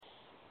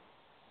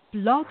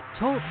Blog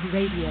Talk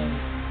Radio.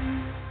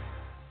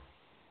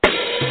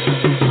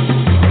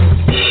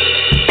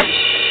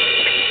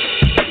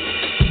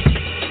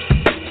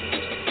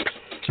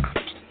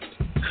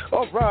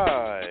 All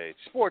right,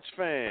 sports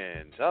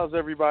fans, how's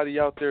everybody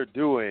out there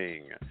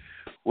doing?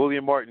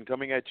 William Martin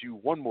coming at you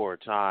one more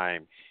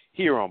time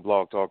here on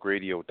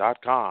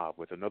blogtalkradio.com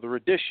with another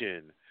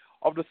edition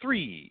of the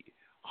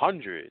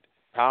 300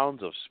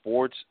 Pounds of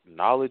Sports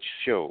Knowledge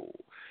Show.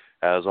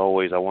 As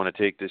always, I want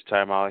to take this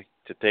time out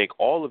to thank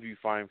all of you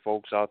fine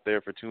folks out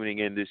there for tuning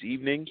in this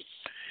evening.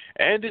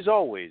 And as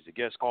always, the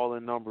guest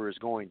call-in number is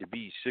going to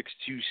be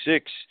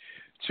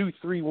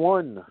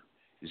 626-231-0309.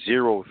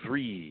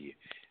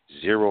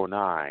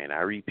 I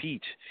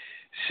repeat,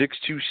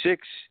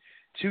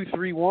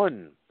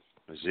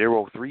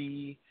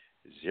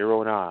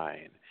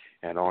 626-231-0309.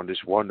 And on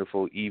this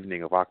wonderful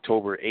evening of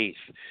October 8th,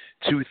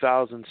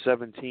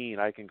 2017,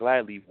 I can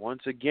gladly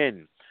once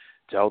again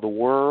tell the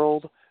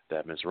world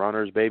that Miss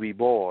Runner's baby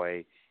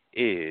boy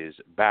is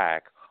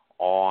back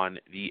on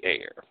the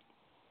air.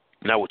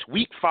 Now, it's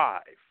week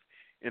 5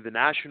 in the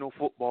National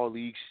Football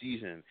League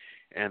season,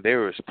 and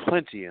there is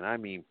plenty, and I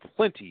mean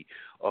plenty,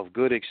 of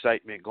good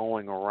excitement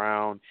going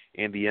around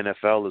in the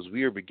NFL as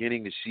we are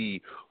beginning to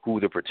see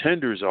who the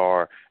pretenders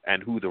are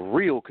and who the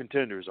real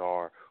contenders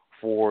are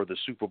for the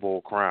Super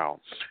Bowl crown.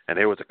 And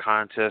there was a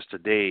contest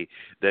today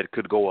that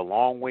could go a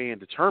long way in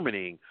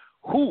determining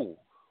who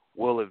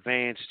will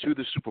advance to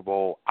the Super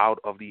Bowl out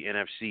of the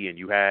NFC. And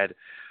you had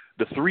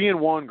the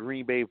 3-1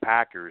 Green Bay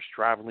Packers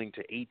traveling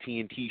to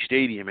AT&T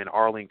Stadium in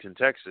Arlington,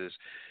 Texas,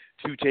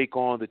 to take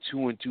on the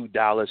 2-2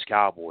 Dallas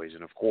Cowboys.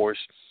 And, of course,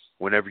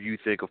 whenever you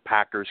think of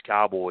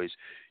Packers-Cowboys,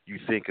 you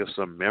think of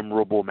some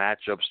memorable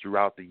matchups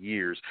throughout the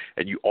years,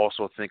 and you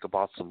also think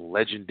about some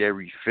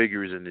legendary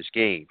figures in this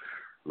game.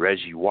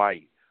 Reggie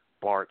White,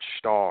 Bart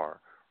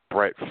Starr,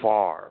 Brett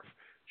Favre,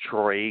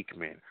 Troy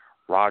Aikman,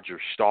 Roger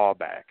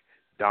Staubach,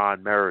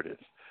 Don Meredith,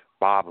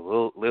 Bob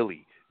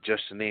Lilly,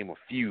 just to name a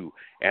few.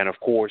 And, of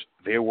course,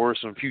 there were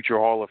some future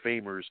Hall of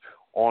Famers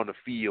on the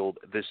field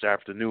this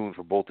afternoon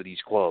for both of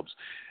these clubs.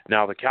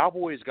 Now, the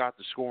Cowboys got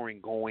the scoring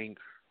going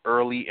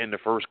early in the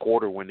first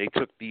quarter when they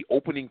took the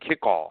opening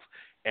kickoff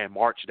and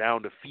marched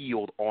down the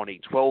field on a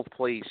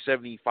 12-play,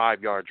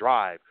 75-yard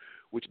drive,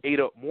 which ate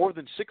up more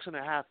than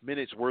 6.5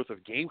 minutes worth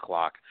of game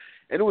clock.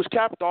 And it was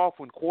capped off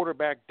when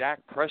quarterback Dak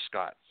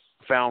Prescott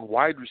found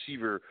wide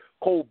receiver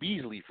Cole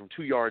Beasley from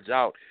 2 yards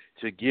out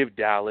to give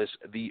Dallas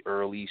the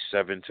early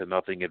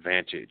 7-0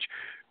 advantage.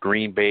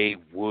 Green Bay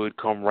would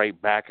come right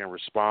back and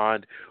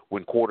respond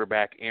when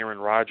quarterback Aaron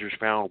Rodgers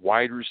found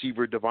wide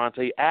receiver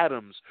Devontae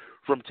Adams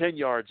from 10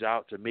 yards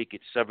out to make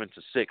it 7-6.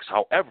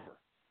 However,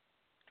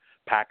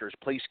 Packers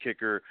place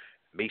kicker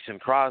Mason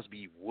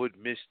Crosby would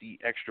miss the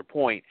extra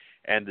point,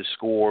 and the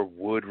score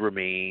would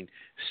remain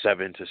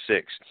 7-6.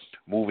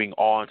 Moving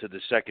on to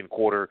the second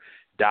quarter,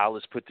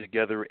 Dallas put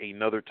together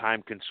another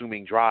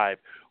time-consuming drive,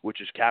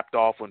 which is capped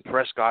off when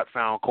Prescott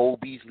found Cole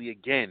Beasley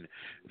again,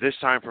 this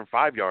time from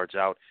 5 yards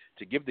out,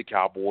 to give the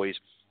Cowboys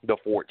the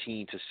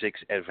 14-6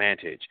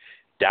 advantage.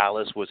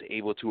 Dallas was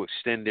able to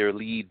extend their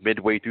lead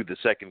midway through the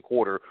second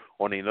quarter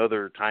on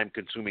another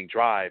time-consuming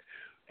drive,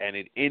 and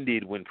it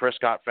ended when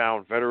Prescott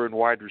found veteran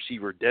wide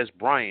receiver Des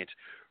Bryant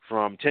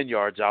from 10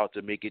 yards out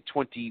to make it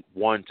 21-6.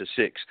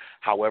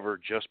 However,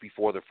 just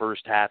before the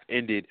first half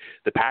ended,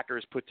 the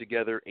Packers put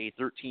together a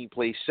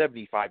 13-play,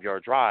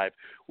 75-yard drive,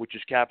 which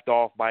is capped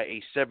off by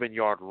a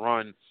 7-yard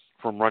run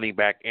from running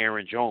back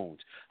Aaron Jones.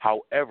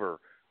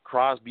 However,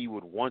 Crosby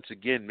would once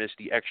again miss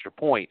the extra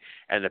point,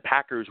 and the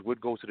Packers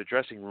would go to the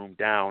dressing room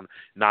down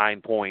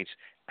 9 points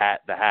at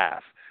the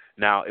half.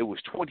 Now, it was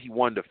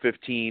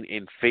 21-15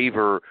 in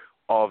favor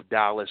of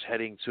Dallas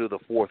heading to the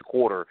fourth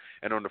quarter.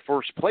 And on the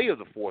first play of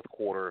the fourth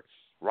quarter,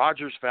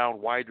 Rodgers found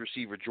wide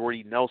receiver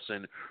Jordy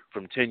Nelson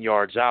from 10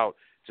 yards out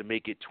to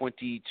make it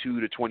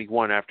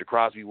 22-21 after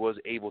Crosby was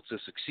able to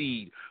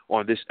succeed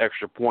on this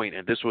extra point.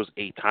 And this was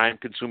a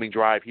time-consuming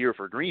drive here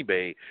for Green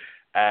Bay,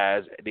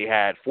 as they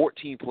had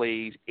 14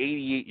 plays,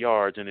 88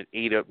 yards, and it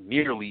ate up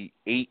nearly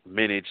 8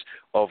 minutes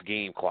of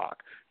game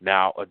clock.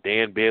 Now, a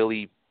Dan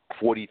Bailey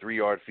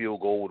 43-yard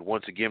field goal would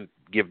once again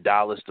give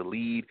Dallas the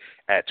lead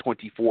at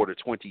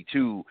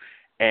 24-22,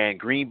 and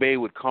Green Bay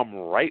would come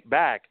right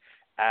back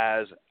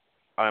as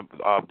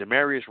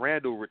Demarius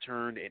Randall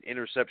returned an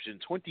interception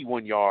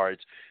 21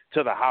 yards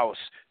to the house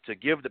to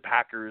give the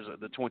Packers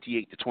the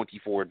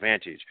 28-24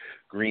 advantage.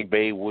 Green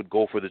Bay would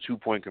go for the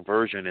 2-point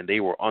conversion, and they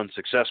were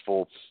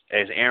unsuccessful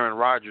as Aaron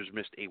Rodgers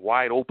missed a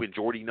wide-open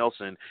Jordy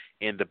Nelson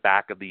in the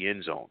back of the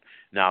end zone.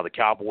 Now, the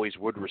Cowboys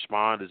would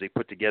respond as they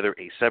put together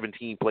a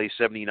 17-play,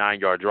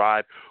 79-yard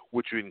drive,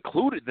 which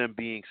included them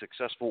being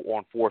successful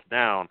on fourth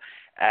down,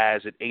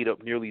 as it ate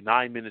up nearly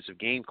 9 minutes of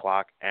game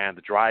clock, and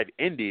the drive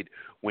ended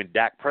when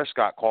Dak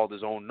Prescott called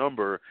his own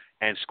number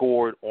and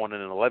scored on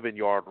an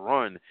 11-yard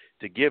run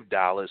to give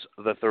Dallas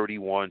the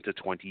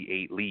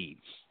 31-28 lead.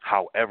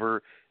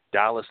 However,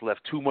 Dallas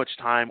left too much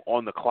time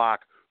on the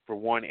clock for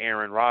one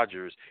Aaron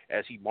Rodgers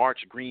as he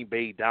marched Green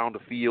Bay down the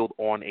field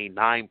on a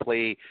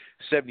 9-play,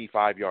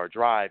 75-yard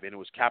drive, and it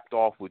was capped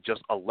off with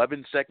just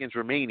 11 seconds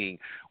remaining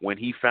when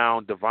he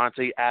found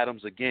Davante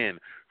Adams again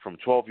from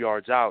 12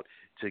 yards out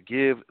to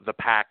give the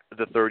Pack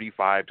the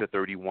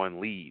 35-31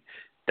 lead.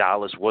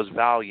 Dallas was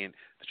valiant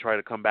to try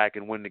to come back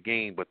and win the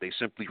game, but they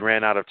simply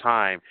ran out of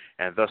time,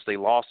 and thus they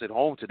lost at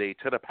home today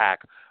to the Pack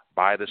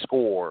by the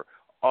score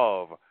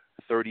of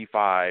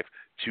 35-31.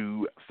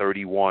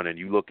 And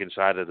you look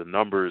inside of the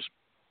numbers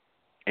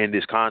in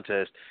this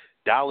contest,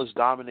 Dallas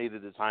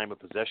dominated the time of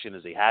possession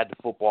as they had the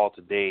football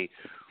today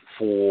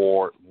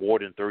for more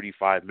than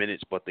 35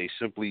 minutes, but they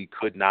simply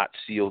could not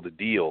seal the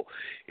deal.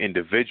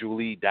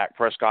 Individually, Dak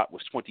Prescott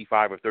was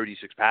 25 of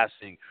 36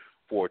 passing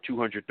for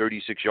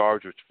 236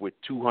 yards with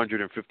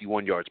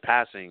 251 yards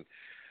passing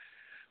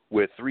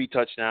with 3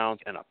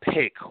 touchdowns and a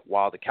pick,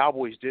 while the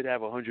Cowboys did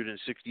have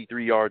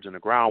 163 yards on the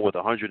ground with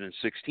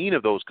 116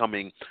 of those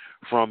coming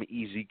from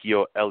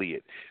Ezekiel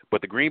Elliott.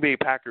 But the Green Bay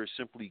Packers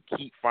simply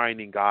keep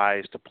finding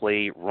guys to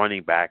play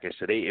running back, as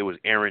today it was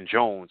Aaron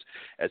Jones,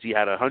 as he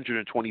had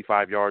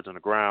 125 yards on the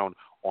ground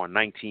on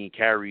 19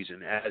 carries,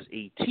 and as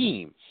a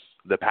team,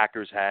 the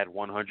Packers had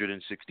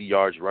 160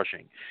 yards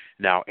rushing.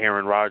 Now,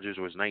 Aaron Rodgers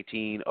was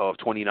 19 of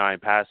 29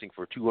 passing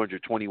for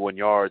 221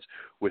 yards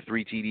with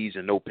 3 TDs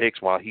and no picks,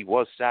 while he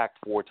was sacked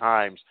 4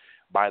 times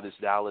by this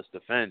Dallas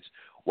defense,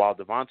 while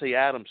Davante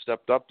Adams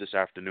stepped up this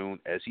afternoon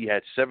as he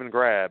had 7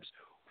 grabs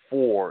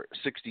for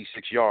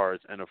 66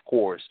 yards and, of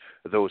course,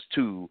 those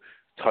 2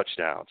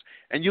 touchdowns.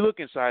 And you look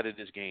inside of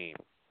this game,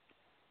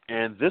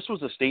 and this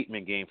was a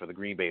statement game for the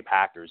Green Bay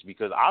Packers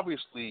because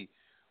obviously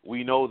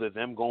we know that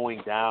them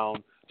going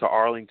down to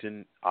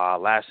Arlington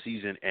last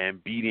season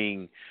and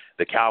beating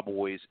the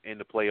Cowboys in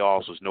the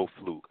playoffs was no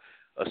fluke,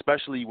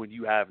 especially when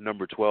you have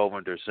number 12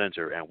 under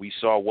center. And we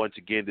saw once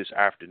again this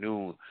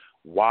afternoon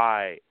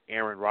why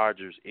Aaron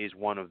Rodgers is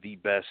one of the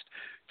best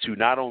to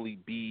not only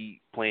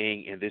be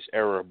playing in this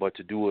era, but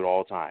to do it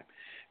all time.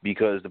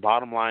 Because the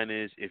bottom line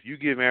is, if you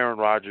give Aaron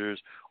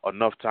Rodgers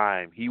enough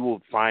time, he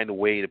will find a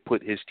way to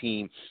put his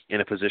team in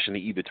a position to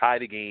either tie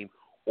the game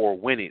or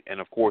win it.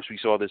 And, of course, we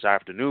saw this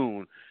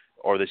afternoon,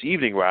 or this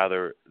evening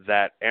rather,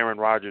 that Aaron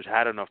Rodgers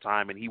had enough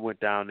time and he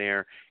went down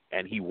there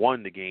and he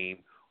won the game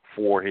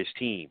for his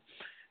team.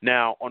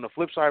 Now, on the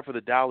flip side for the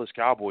Dallas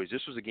Cowboys,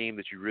 this was a game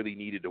that you really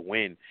needed to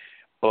win,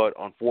 but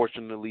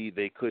unfortunately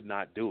they could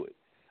not do it.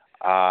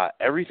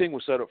 Everything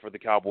was set up for the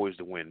Cowboys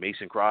to win.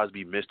 Mason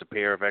Crosby missed a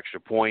pair of extra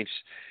points.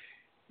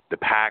 The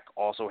Pack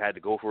also had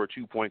to go for a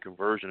 2-point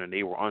conversion, and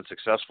they were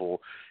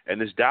unsuccessful. And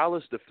this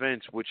Dallas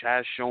defense, which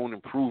has shown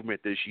improvement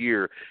this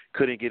year,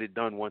 couldn't get it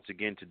done once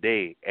again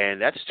today.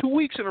 And that's 2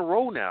 weeks in a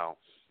row now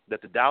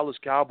that the Dallas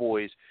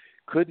Cowboys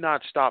could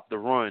not stop the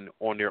run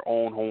on their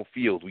own home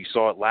field. We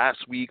saw it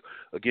last week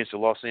against the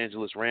Los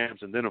Angeles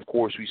Rams, and then, of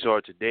course, we saw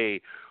it today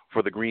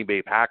for the Green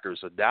Bay Packers.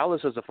 So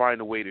Dallas has to find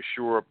a way to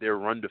shore up their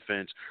run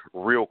defense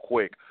real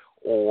quick,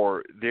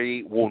 or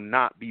they will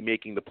not be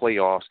making the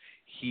playoffs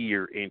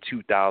here in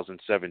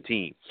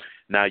 2017.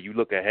 Now, you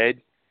look ahead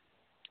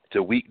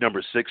to week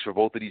number 6 for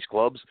both of these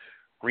clubs.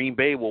 Green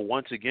Bay will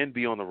once again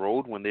be on the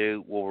road when they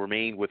will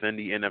remain within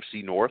the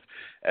NFC North,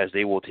 as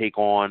they will take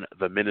on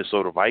the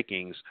Minnesota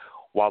Vikings,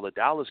 while the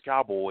Dallas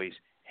Cowboys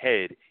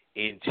head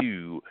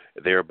into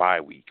their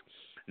bye week.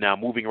 Now,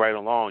 moving right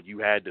along, you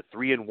had the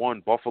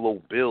 3-1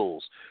 Buffalo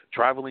Bills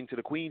traveling to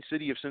the Queen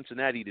City of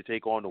Cincinnati to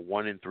take on the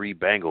 1-3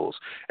 Bengals.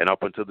 And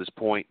up until this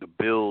point, the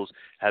Bills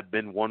have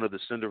been one of the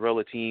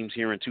Cinderella teams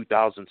here in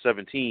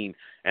 2017,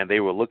 and they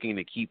were looking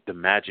to keep the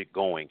magic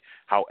going.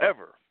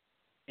 However,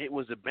 it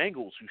was the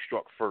Bengals who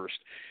struck first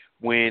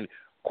when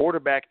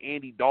quarterback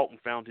Andy Dalton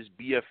found his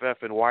BFF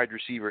and wide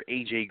receiver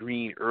A.J.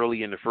 Green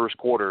early in the first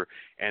quarter,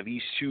 and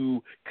these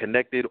two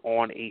connected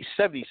on a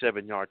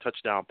 77-yard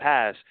touchdown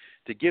pass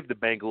to give the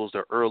Bengals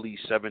the early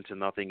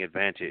 7-0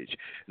 advantage.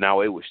 Now,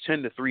 it was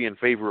 10-3 in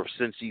favor of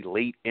Cincy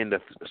late in the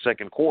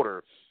second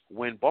quarter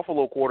when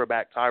Buffalo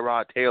quarterback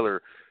Tyrod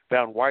Taylor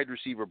found wide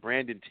receiver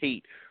Brandon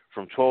Tate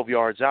from 12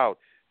 yards out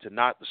to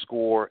knot the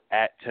score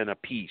at 10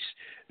 apiece.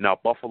 Now,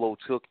 Buffalo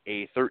took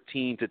a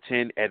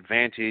 13-10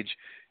 advantage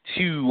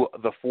to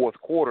the fourth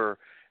quarter,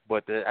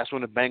 but that's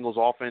when the Bengals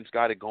offense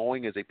got it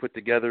going as they put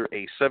together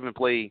a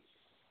 7-play,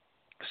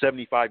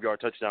 75-yard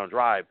touchdown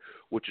drive,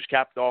 which was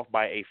capped off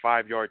by a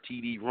 5-yard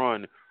TD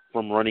run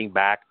from running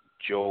back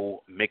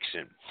Joe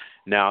Mixon.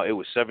 Now, it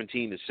was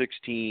 17-16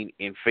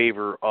 in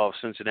favor of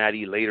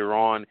Cincinnati later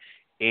on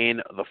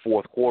in the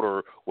fourth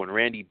quarter when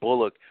Randy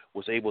Bullock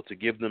was able to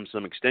give them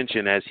some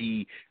extension as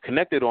he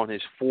connected on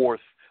his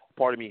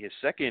his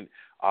second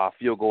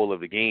field goal of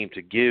the game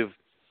to give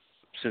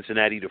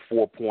Cincinnati the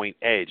 4-point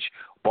edge.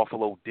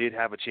 Buffalo did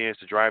have a chance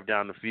to drive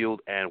down the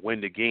field and win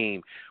the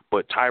game,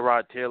 but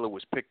Tyrod Taylor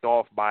was picked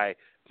off by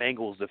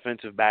Bengals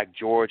defensive back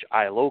George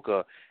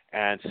Iloka,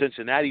 and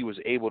Cincinnati was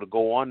able to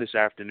go on this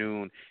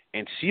afternoon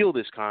and seal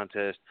this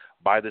contest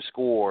by the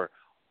score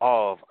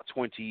of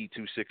 20-16.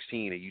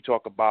 And you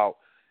talk about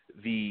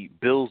the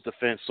Bills'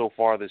 defense so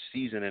far this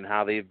season and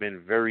how they've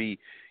been very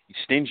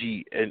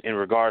stingy in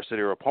regards to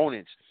their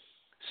opponents.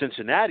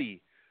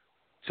 Cincinnati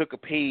took a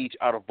page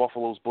out of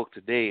Buffalo's book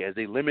today as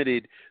they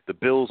limited the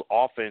Bills'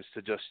 offense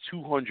to just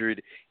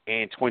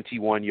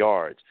 221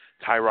 yards.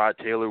 Tyrod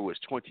Taylor was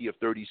 20 of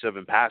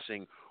 37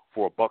 passing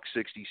for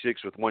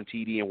 $166 with 1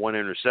 TD and 1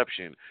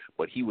 interception,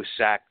 but he was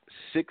sacked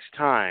 6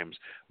 times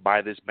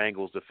by this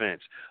Bengals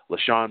defense.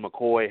 LaShawn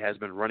McCoy has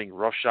been running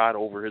roughshod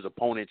over his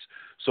opponents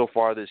so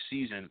far this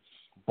season,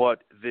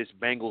 but this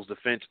Bengals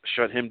defense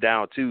shut him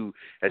down too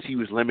as he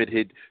was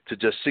limited to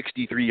just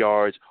 63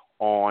 yards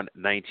on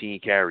 19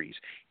 carries.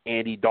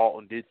 Andy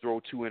Dalton did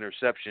throw 2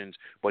 interceptions,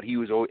 but he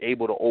was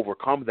able to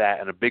overcome that,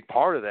 and a big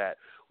part of that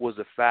was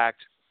the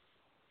fact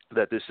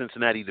that the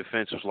Cincinnati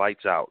defense was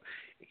lights out.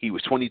 He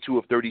was 22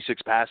 of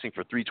 36 passing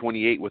for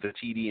 328 with a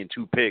TD and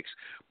 2 picks,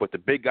 but the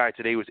big guy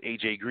today was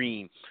A.J.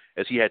 Green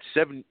as he had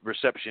 7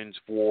 receptions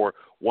for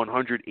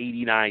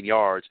 189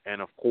 yards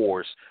and, of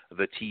course,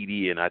 the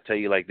TD. And I tell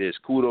you like this,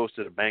 kudos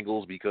to the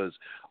Bengals because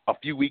a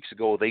few weeks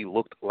ago they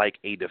looked like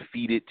a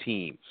defeated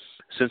team.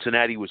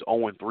 Cincinnati was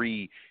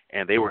 0-3,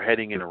 and they were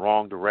heading in the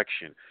wrong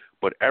direction.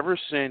 But ever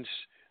since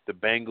the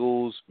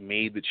Bengals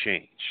made the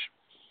change,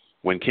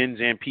 when Ken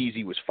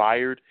Zampese was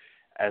fired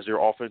as their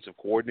offensive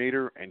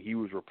coordinator and he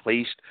was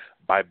replaced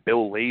by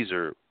Bill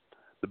Lazor,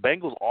 the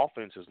Bengals'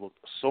 offense has looked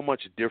so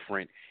much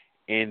different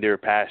in their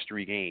past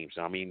 3 games.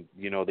 I mean,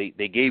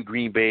 they gave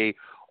Green Bay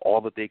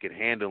all that they could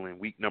handle in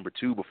week number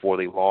 2 before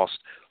they lost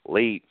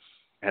late.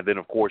 And then,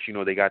 of course,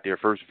 they got their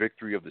first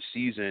victory of the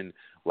season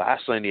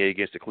last Sunday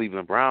against the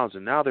Cleveland Browns,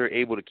 and now they're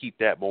able to keep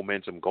that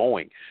momentum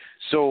going.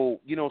 So,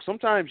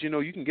 sometimes,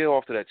 you can get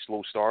off to that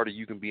slow start or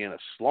you can be in a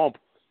slump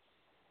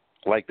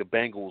like the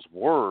Bengals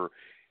were,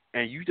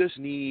 and you just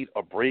need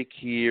a break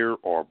here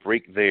or a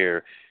break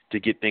there to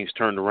get things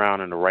turned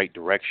around in the right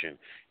direction.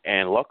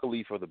 And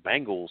luckily for the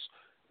Bengals,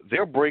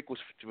 their break was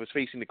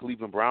facing the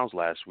Cleveland Browns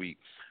last week.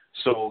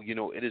 So,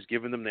 it has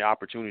given them the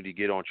opportunity to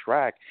get on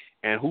track.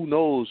 And who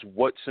knows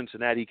what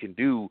Cincinnati can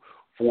do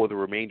for the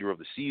remainder of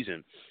the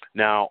season.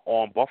 Now,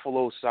 on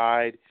Buffalo's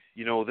side,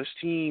 this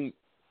team,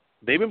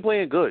 they've been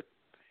playing good.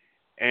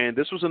 And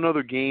this was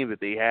another game that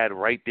they had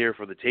right there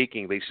for the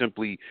taking. They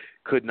simply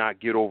could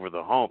not get over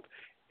the hump.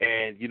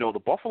 And,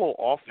 the Buffalo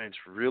offense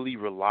really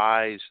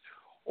relies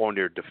on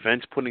their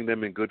defense, putting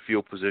them in good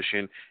field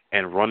position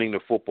and running the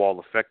football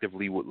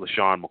effectively with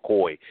LaShawn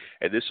McCoy.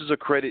 And this is a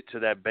credit to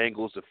that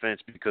Bengals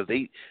defense because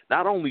they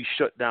not only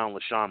shut down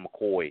LaShawn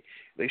McCoy,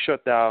 they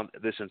shut down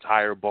this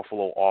entire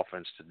Buffalo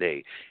offense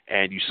today.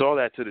 And you saw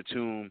that to the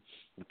tune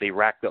that they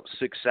racked up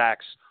 6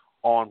 sacks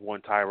on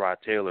one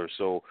Tyrod Taylor.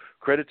 So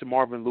credit to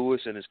Marvin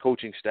Lewis and his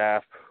coaching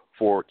staff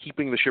for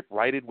keeping the ship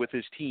righted with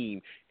his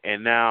team,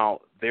 and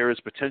now there is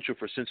potential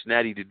for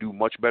Cincinnati to do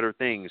much better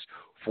things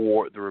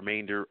for the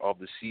remainder of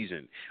the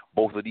season.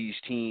 Both of these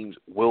teams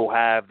will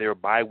have their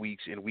bye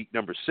weeks in week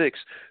number 6,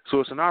 so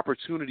it's an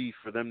opportunity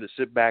for them to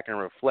sit back and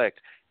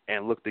reflect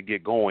and look to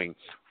get going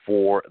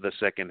for the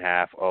second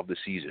half of the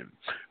season.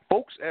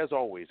 Folks, as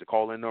always, the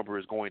call-in number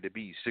is going to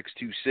be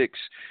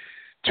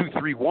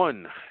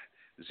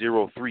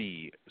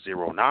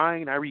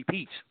 626-231-0309. I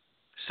repeat,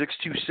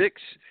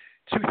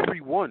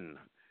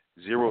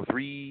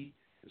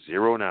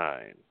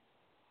 626-231-0309.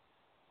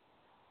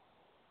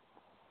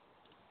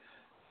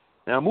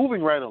 Now,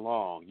 moving right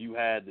along, you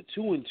had the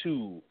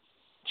 2-2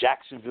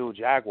 Jacksonville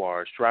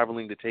Jaguars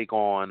traveling to take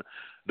on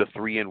the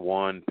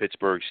 3-1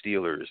 Pittsburgh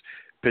Steelers.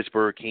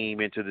 Pittsburgh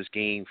came into this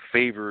game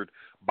favored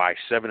by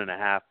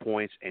 7.5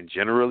 points, and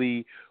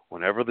generally,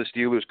 whenever the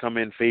Steelers come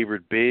in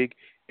favored big,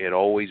 it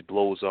always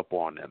blows up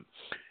on them.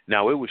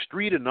 Now, it was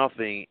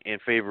 3-0 in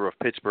favor of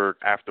Pittsburgh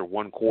after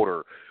one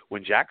quarter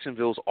when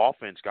Jacksonville's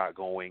offense got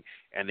going,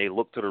 and they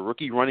looked to the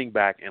rookie running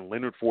back and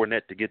Leonard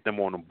Fournette to get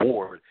them on the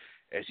board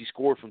as he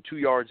scored from 2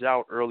 yards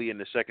out early in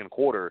the second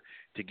quarter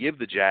to give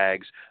the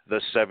Jags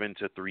the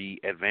 7-3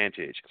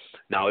 advantage.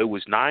 Now, it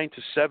was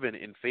 9-7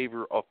 in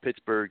favor of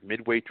Pittsburgh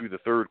midway through the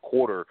third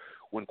quarter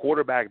when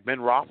quarterback Ben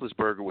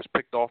Roethlisberger was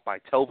picked off by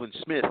Telvin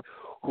Smith,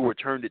 who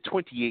returned it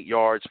 28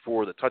 yards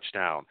for the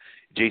touchdown.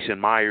 Jason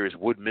Myers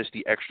would miss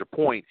the extra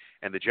point,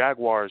 and the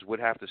Jaguars would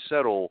have to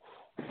settle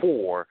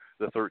for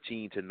the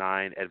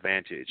 13-9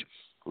 advantage.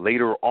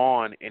 Later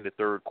on in the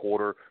third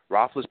quarter,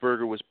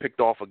 Roethlisberger was picked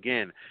off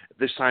again,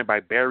 this time by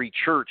Barry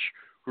Church,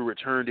 who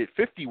returned it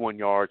 51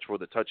 yards for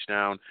the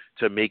touchdown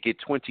to make it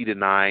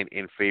 20-9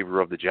 in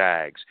favor of the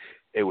Jags.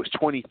 It was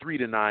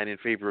 23-9 in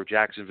favor of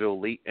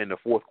Jacksonville late in the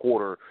fourth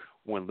quarter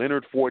when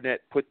Leonard Fournette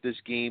put this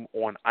game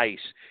on ice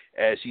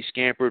as he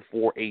scampered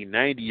for a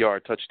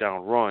 90-yard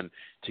touchdown run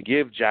to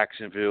give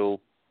Jacksonville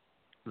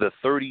the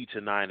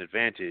 30-9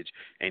 advantage,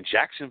 and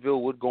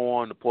Jacksonville would go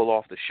on to pull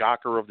off the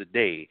shocker of the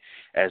day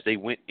as they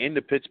went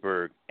into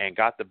Pittsburgh and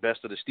got the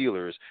best of the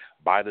Steelers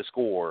by the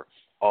score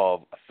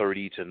of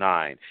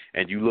 30-9.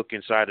 And you look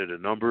inside of the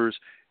numbers,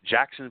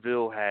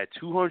 Jacksonville had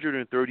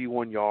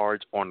 231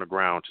 yards on the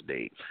ground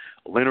today.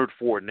 Leonard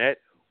Fournette,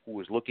 who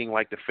was looking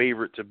like the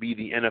favorite to be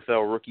the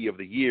NFL Rookie of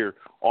the Year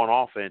on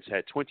offense,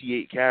 had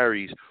 28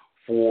 carries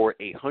for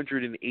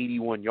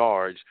 181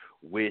 yards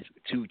with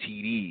 2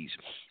 TDs.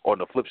 On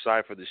the flip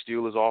side for the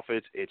Steelers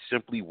offense, it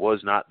simply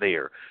was not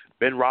there.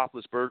 Ben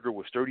Roethlisberger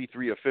was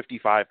 33 of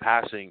 55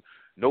 passing,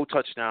 no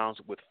touchdowns,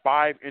 with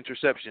 5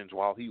 interceptions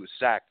while he was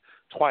sacked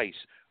twice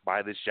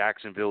by this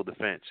Jacksonville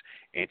defense.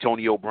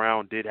 Antonio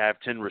Brown did have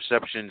 10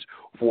 receptions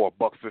for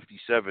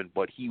 $157,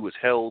 but he was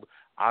held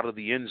out of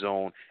the end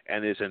zone,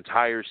 and his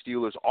entire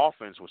Steelers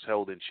offense was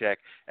held in check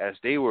as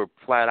they were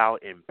flat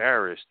out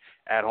embarrassed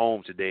at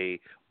home today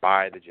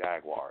by the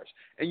Jaguars.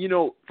 And,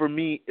 for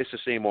me, it's the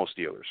same old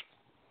Steelers.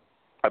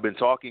 I've been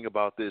talking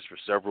about this for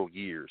several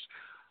years.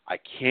 I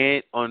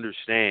can't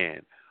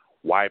understand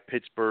why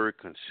Pittsburgh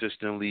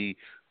consistently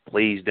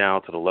plays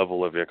down to the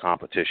level of their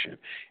competition.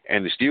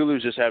 And the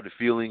Steelers just have the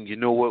feeling, you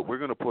know what, we're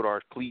going to put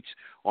our cleats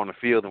on the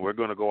field and we're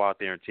going to go out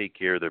there and take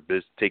care of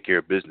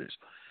business.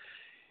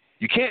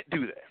 You can't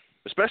do that,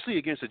 especially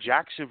against a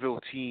Jacksonville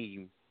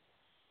team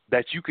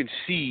that you can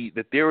see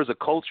that there is a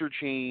culture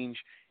change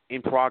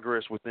in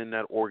progress within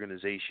that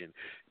organization.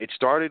 It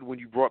started when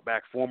you brought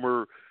back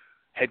former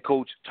head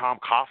coach Tom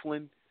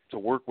Coughlin to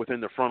work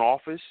within the front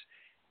office,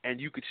 and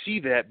you could see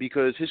that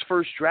because his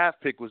first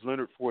draft pick was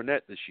Leonard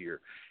Fournette this year.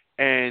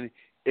 And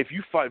if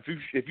you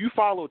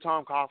follow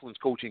Tom Coughlin's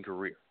coaching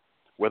career,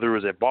 whether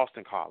it was at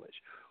Boston College,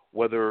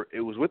 whether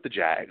it was with the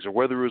Jags, or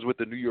whether it was with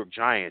the New York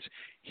Giants,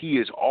 he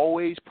has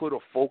always put a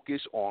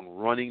focus on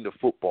running the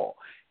football.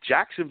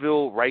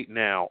 Jacksonville right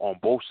now, on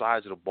both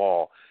sides of the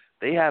ball,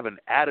 they have an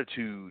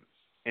attitude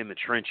in the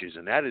trenches,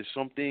 and that is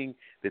something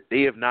that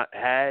they have not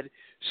had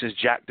since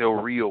Jack Del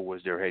Rio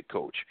was their head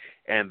coach.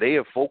 And they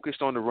have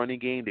focused on the running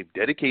game. They've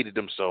dedicated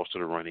themselves to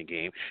the running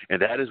game,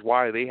 and that is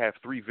why they have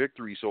 3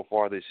 victories so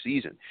far this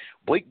season.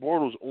 Blake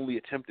Bortles only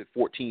attempted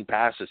 14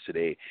 passes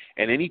today,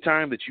 and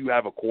anytime that you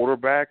have a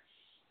quarterback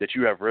that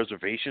you have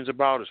reservations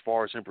about as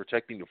far as him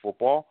protecting the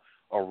football,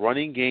 a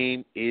running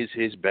game is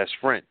his best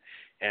friend.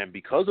 And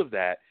because of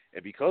that,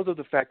 and because of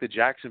the fact that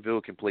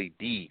Jacksonville can play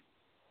D,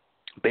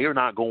 they are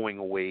not going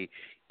away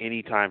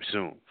anytime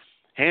soon.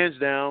 Hands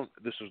down,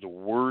 this was the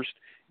worst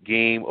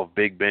game of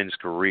Big Ben's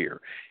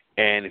career.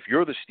 And if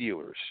you're the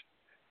Steelers,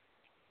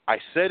 I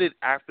said it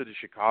after the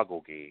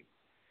Chicago game,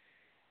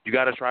 you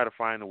got to try to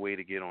find a way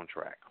to get on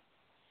track.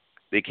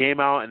 They came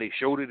out and they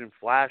showed it in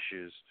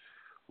flashes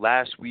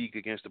last week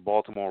against the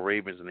Baltimore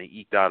Ravens, and they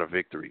eked out a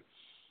victory.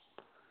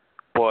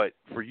 But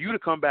for you to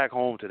come back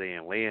home today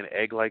and lay an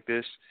egg like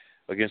this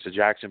against the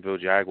Jacksonville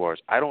Jaguars,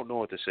 I don't know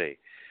what to say.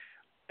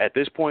 At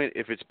this point,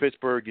 if it's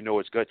Pittsburgh,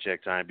 it's gut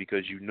check time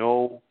because you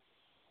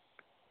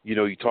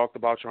talked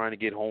about trying to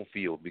get home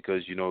field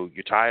because, you're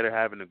tired of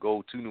having to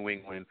go to New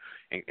England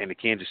and the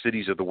Kansas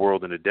Cities of the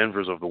world and the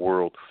Denvers of the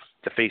world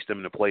to face them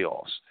in the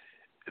playoffs.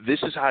 This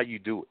is how you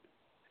do it.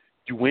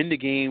 You win the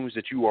games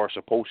that you are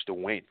supposed to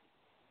win.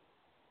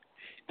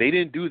 They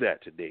didn't do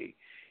that today.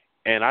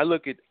 And I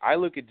look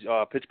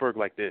at Pittsburgh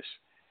like this.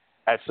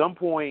 At some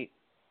point,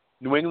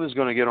 New England's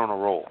going to get on a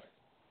roll.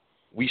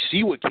 We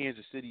see what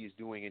Kansas City is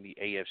doing in the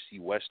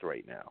AFC West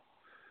right now.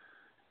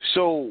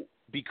 So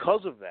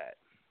because of that,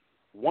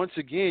 once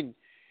again,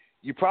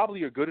 you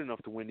probably are good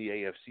enough to win the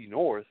AFC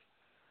North,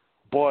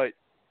 but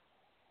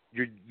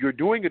you're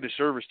doing a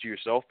disservice to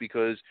yourself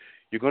because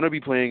you're going to be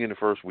playing in the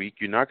first week.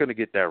 You're not going to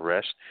get that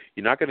rest.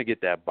 You're not going to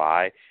get that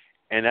bye.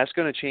 And that's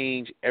going to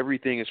change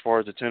everything as far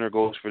as the tenor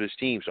goes for this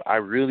team. So I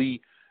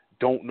really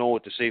don't know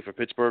what to say for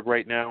Pittsburgh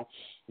right now.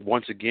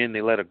 Once again,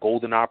 they let a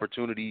golden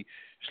opportunity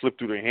slip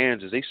through their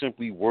hands as they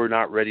simply were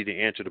not ready to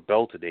answer the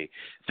bell today.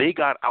 They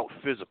got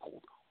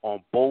out-physicaled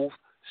on both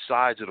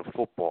sides of the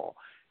football.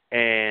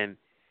 And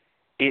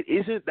it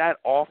isn't that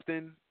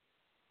often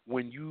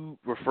when you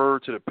refer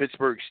to the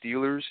Pittsburgh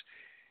Steelers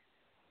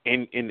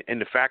in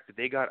the fact that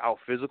they got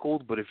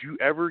out-physicaled, but if you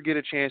ever get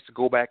a chance to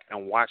go back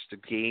and watch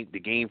the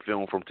game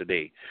film from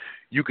today,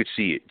 you could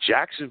see it.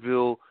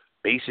 Jacksonville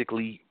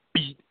basically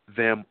beat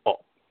them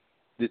up.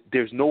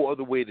 There's no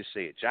other way to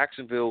say it.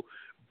 Jacksonville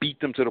beat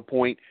them to the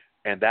point,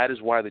 and that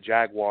is why the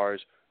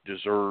Jaguars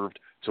deserved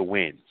to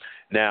win.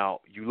 Now,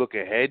 you look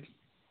ahead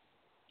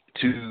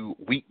to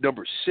week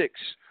number 6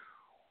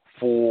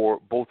 for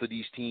both of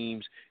these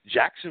teams.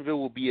 Jacksonville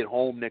will be at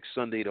home next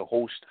Sunday to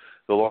host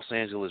the Los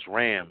Angeles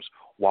Rams,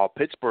 while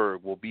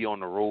Pittsburgh will be on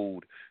the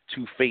road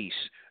to face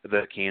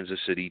the Kansas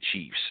City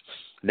Chiefs.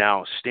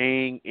 Now,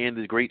 staying in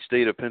the great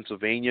state of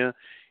Pennsylvania,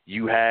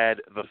 you had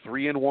the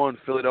 3-1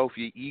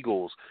 Philadelphia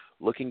Eagles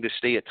looking to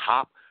stay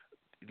atop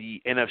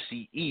the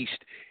NFC East,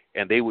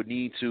 and they would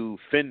need to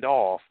fend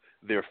off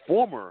their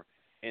former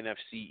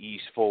NFC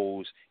East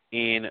foes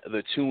in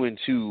the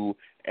 2-2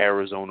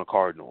 Arizona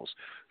Cardinals.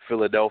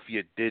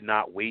 Philadelphia did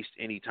not waste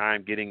any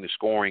time getting the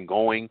scoring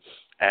going,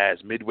 as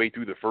midway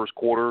through the first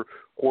quarter,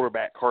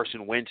 quarterback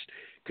Carson Wentz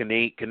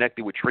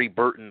connected with Trey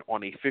Burton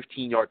on a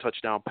 15-yard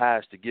touchdown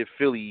pass to give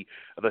Philly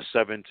the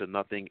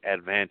 7-0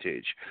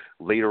 advantage.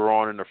 Later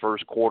on in the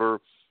first quarter,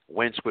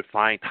 Wentz would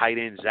find tight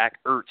end Zach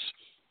Ertz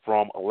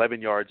from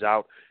 11 yards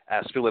out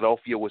as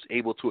Philadelphia was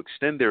able to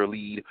extend their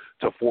lead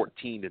to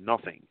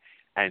 14-0.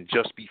 And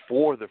just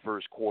before the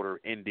first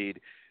quarter ended,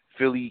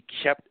 Philly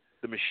kept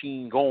the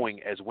machine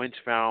going as Wentz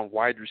found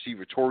wide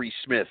receiver Torrey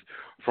Smith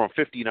from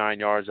 59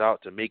 yards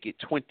out to make it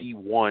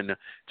 21-0.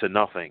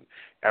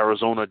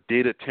 Arizona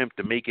did attempt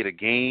to make it a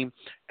game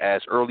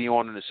as early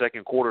on in the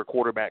second quarter,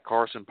 quarterback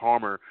Carson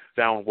Palmer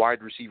found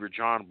wide receiver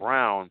John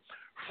Brown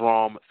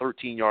from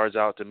 13 yards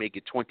out to make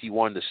it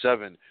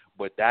 21-7,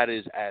 but that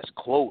is as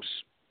close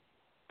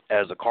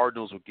as the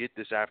Cardinals would get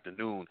this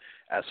afternoon,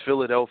 as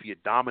Philadelphia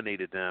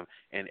dominated them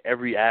in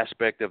every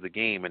aspect of the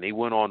game, and they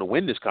went on to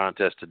win this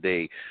contest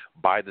today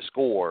by the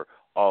score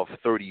of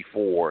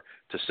 34-7.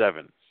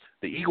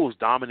 The Eagles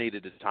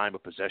dominated the time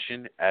of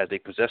possession as they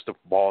possessed the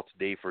ball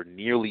today for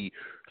nearly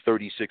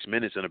 36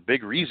 minutes, and a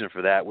big reason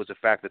for that was the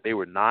fact that they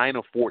were 9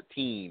 of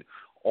 14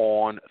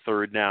 on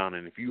third down.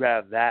 And if you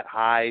have that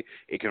high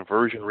a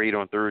conversion rate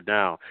on third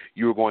down,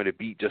 you are going to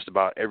beat just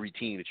about every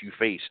team that you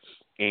face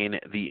in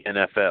the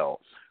NFL.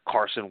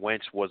 Carson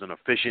Wentz was an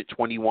efficient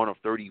 21 of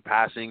 30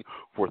 passing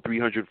for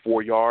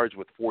 304 yards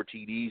with 4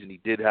 TDs, and he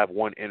did have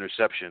 1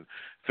 interception.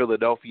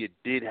 Philadelphia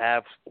did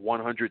have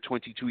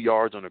 122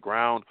 yards on the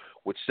ground,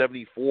 with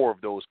 74 of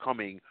those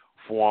coming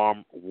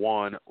from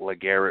one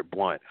LeGarrette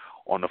Blount.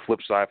 On the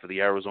flip side for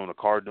the Arizona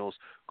Cardinals,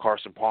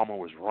 Carson Palmer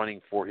was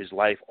running for his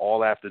life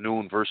all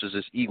afternoon versus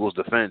this Eagles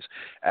defense,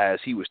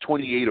 as he was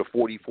 28 of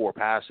 44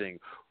 passing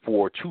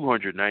for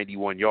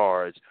 291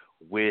 yards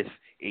with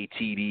a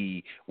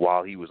TD,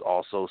 while he was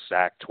also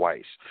sacked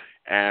twice.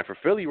 And for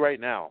Philly right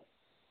now,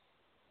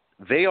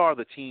 they are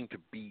the team to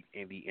beat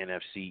in the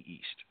NFC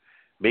East.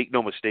 Make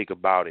no mistake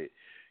about it.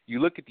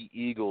 You look at the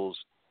Eagles,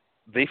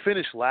 they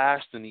finished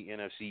last in the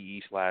NFC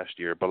East last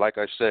year, but like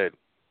I said,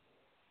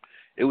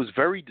 it was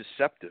very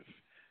deceptive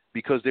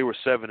because they were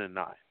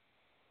 7-9.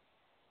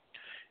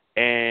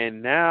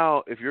 And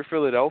now, if you're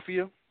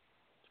Philadelphia,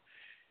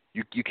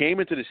 you came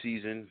into the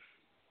season,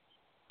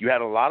 you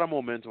had a lot of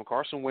momentum.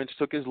 Carson Wentz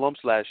took his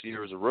lumps last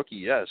year as a rookie,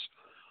 yes.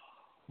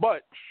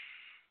 But,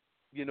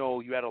 you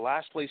know, you had a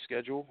last-place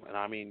schedule, and,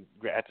 I mean,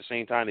 at the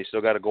same time, they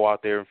still got to go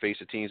out there and face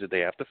the teams that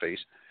they have to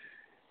face.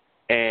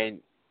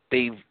 And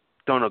they've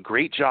done a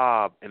great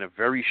job in a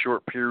very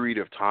short period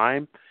of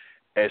time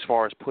as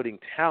far as putting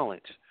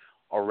talent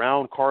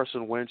around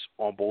Carson Wentz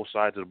on both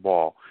sides of the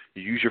ball.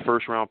 You use your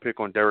first-round pick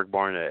on Derek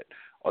Barnett,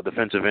 a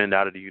defensive end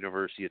out of the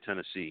University of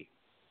Tennessee.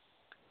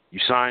 You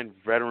signed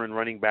veteran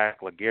running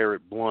back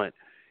LeGarrette Blount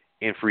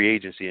in free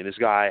agency, and this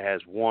guy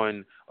has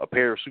won a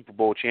pair of Super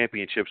Bowl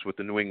championships with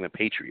the New England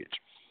Patriots.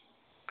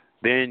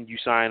 Then you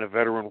sign a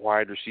veteran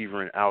wide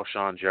receiver in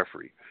Alshon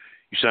Jeffrey.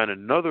 You sign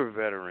another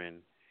veteran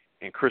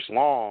in Chris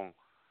Long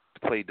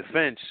to play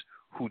defense,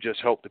 who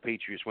just helped the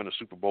Patriots win a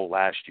Super Bowl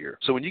last year.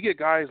 So when you get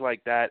guys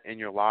like that in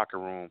your locker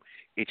room,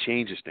 it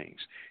changes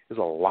things. There's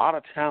a lot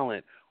of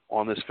talent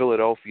on this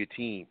Philadelphia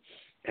team,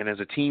 and as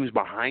the teams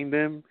behind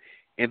them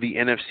in the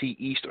NFC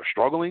East are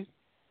struggling,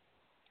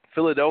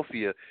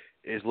 Philadelphia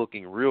is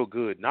looking real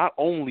good, not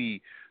only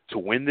to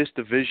win this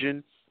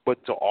division,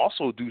 but to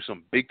also do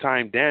some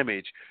big-time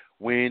damage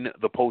when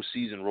the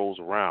postseason rolls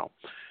around.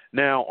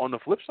 Now, on the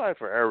flip side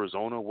for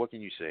Arizona, what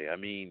can you say? I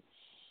mean,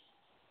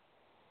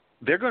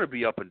 they're going to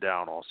be up and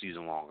down all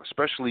season long,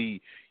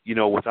 especially, you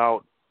know,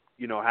 without,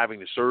 you know, having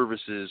the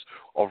services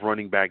of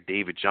running back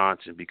David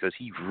Johnson, because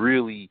he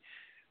really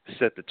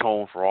set the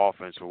tone for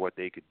offense for what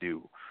they could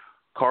do.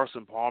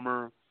 Carson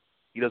Palmer,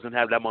 he doesn't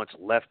have that much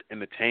left in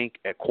the tank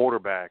at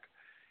quarterback.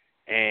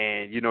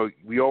 And, you know,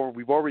 we've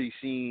already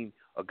seen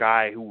a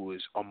guy who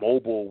was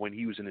immobile when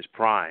he was in his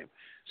prime.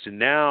 So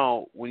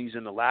now when he's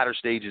in the latter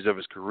stages of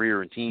his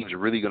career and teams are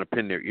really going to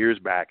pin their ears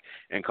back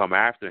and come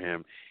after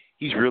him,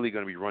 he's really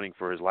going to be running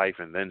for his life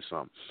and then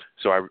some.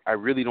 So I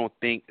really don't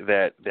think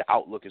that the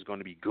outlook is going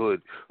to be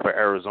good for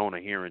Arizona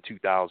here in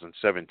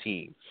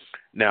 2017.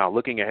 Now,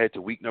 looking ahead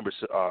to week number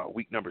 6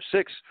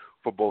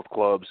 for both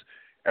clubs,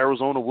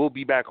 Arizona will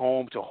be back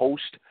home to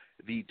host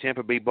the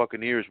Tampa Bay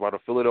Buccaneers, while the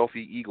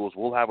Philadelphia Eagles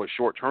will have a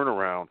short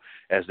turnaround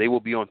as they will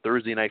be on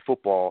Thursday Night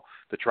Football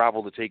to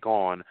travel to take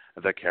on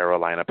the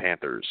Carolina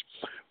Panthers.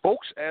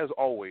 Folks, as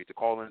always, the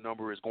call-in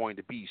number is going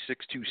to be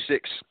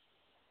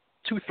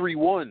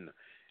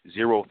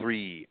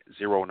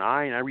 626-231-0309.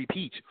 I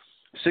repeat,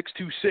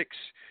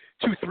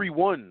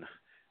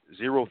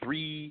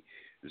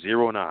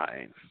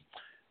 626-231-0309.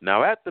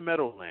 Now, at the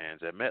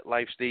Meadowlands, at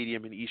MetLife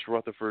Stadium in East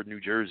Rutherford,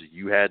 New Jersey,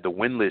 you had the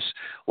winless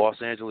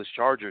Los Angeles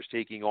Chargers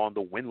taking on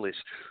the winless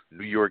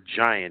New York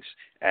Giants,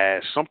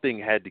 as something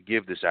had to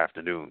give this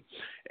afternoon.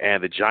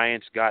 And the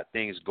Giants got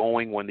things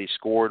going when they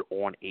scored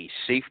on a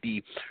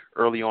safety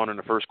early on in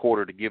the first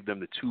quarter to give them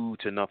the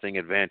 2-0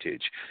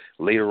 advantage.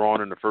 Later on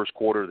in the first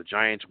quarter, the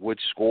Giants would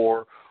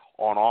score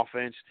on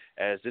offense,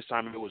 as this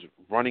time it was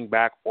running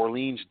back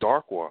Orleans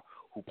Darkwa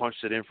who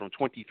punched it in from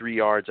 23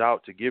 yards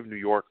out to give New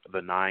York the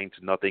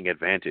 9-0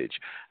 advantage.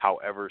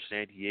 However,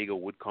 San Diego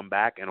would come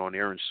back, and on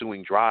their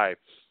ensuing drive,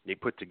 they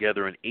put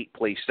together an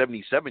 8-play,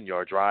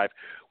 77-yard drive,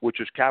 which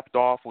was capped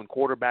off when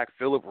quarterback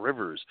Phillip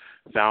Rivers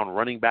found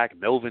running back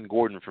Melvin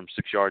Gordon from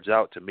 6 yards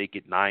out to make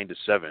it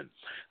 9-7.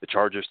 The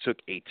Chargers took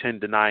a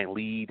 10-9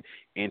 lead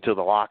into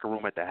the locker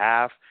room at the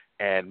half,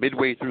 And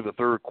midway through the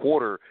third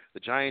quarter, the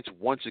Giants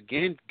once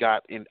again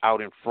got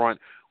out in front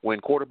when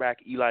quarterback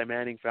Eli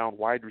Manning found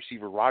wide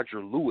receiver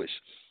Roger Lewis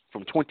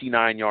from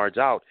 29 yards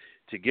out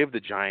to give the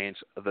Giants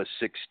the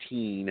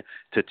 16-10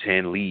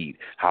 lead.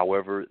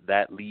 However,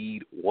 that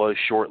lead was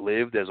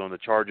short-lived, as on the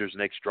Chargers'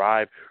 next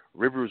drive,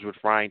 Rivers would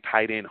find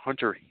tight end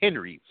Hunter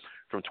Henry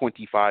from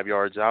 25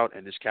 yards out,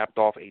 and this capped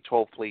off a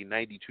 12-play,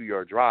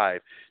 92-yard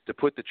drive to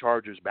put the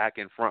Chargers back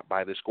in front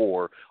by the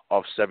score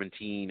of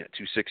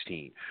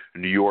 17-16.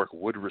 New York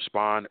would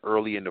respond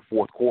early in the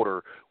fourth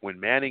quarter when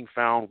Manning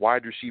found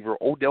wide receiver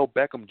Odell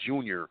Beckham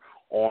Jr.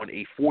 on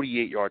a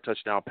 48-yard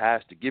touchdown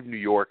pass to give New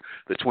York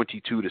the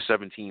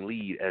 22-17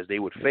 lead, as they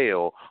would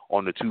fail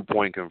on the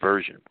two-point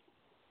conversion.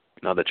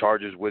 Now, the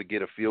Chargers would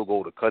get a field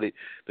goal to cut it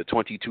to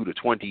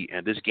 22-20,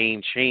 and this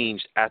game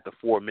changed at the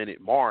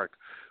 4-minute mark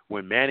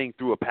when Manning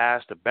threw a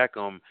pass to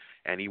Beckham,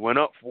 and he went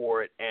up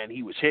for it, and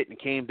he was hit and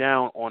came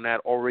down on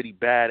that already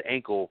bad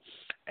ankle,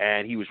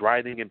 and he was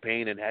writhing in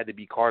pain and had to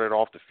be carted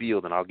off the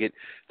field, and I'll get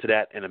to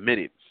that in a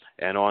minute.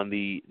 And on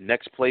the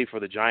next play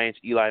for the Giants,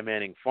 Eli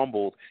Manning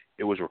fumbled.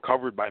 It was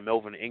recovered by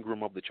Melvin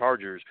Ingram of the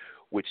Chargers,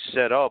 which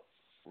set up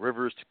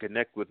Rivers to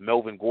connect with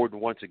Melvin Gordon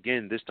once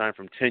again, this time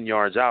from 10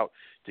 yards out,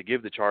 to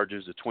give the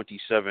Chargers the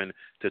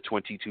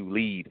 27-22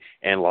 lead.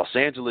 And Los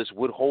Angeles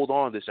would hold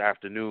on this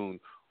afternoon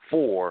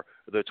for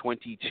the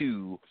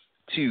 27-22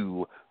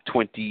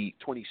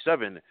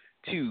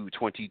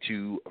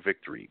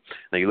 victory.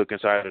 Now, you look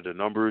inside of the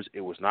numbers, it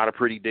was not a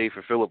pretty day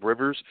for Phillip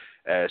Rivers,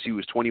 as he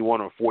was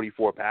 21 of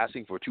 44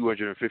 passing for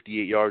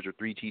 258 yards or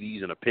 3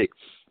 TDs and a pick.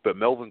 But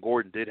Melvin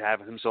Gordon did have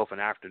himself an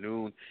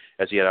afternoon,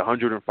 as he had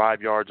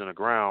 105 yards on the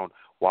ground,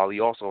 while he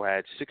also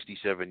had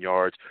 67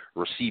 yards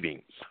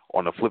receiving.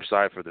 On the flip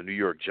side for the New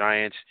York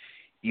Giants,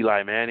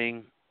 Eli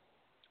Manning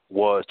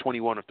was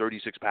 21 of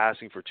 36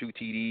 passing for 2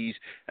 TDs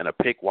and a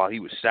pick, while he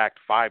was sacked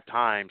 5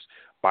 times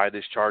by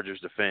this Chargers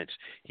defense.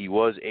 He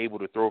was able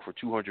to throw for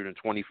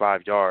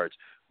 225 yards,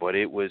 but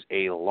it was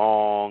a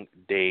long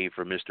day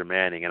for Mr.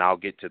 Manning, and I'll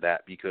get to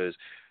that because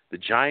the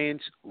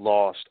Giants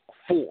lost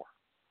 4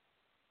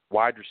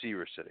 wide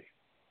receivers today.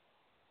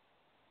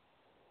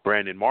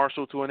 Brandon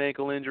Marshall to an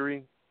ankle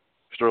injury,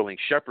 Sterling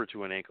Shepard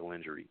to an ankle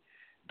injury,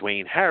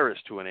 Dwayne Harris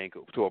to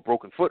a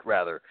broken foot,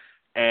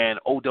 and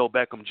Odell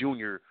Beckham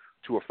Jr.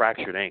 to a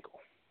fractured ankle.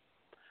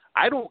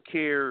 I don't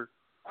care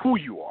who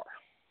you are.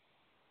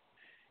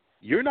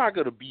 You're not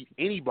going to beat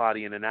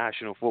anybody in the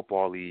National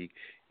Football League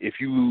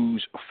if you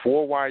lose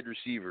 4 wide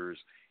receivers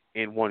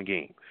in one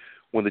game.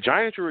 When the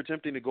Giants were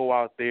attempting to go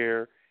out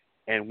there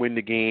and win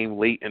the game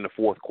late in the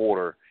fourth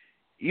quarter,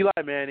 Eli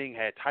Manning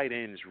had tight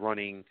ends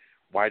running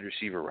wide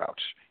receiver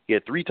routes. He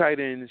had 3 tight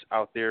ends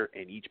out there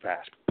in each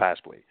pass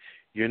play.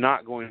 You're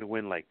not going to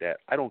win like that.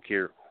 I don't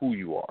care who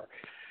you are.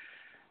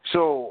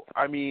 So,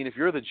 I mean, if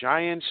you're the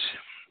Giants,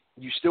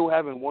 you still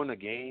haven't won a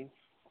game.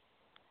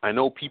 I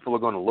know people are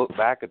going to look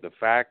back at the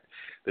fact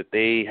that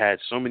they had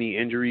so many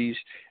injuries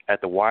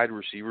at the wide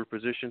receiver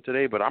position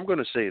today, but I'm going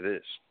to say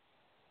this.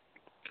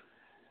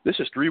 This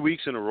is 3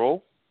 weeks in a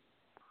row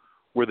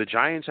where the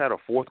Giants had a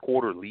fourth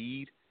quarter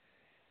lead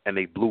and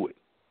they blew it.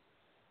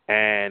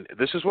 And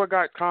this is what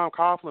got Tom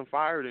Coughlin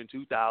fired in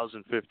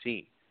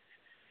 2015.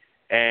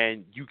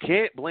 And you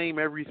can't blame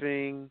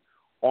everything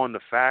on the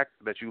fact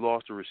that you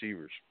lost the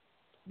receivers,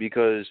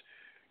 because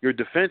your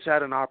defense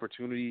had an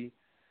opportunity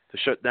to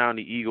shut down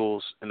the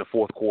Eagles in the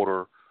fourth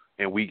quarter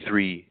in week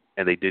 3,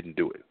 and they didn't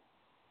do it.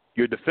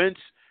 Your defense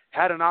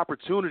had an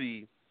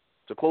opportunity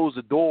to close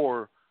the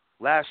door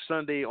last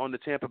Sunday on the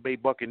Tampa Bay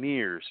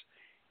Buccaneers,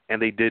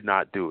 and they did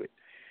not do it.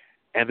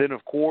 And then,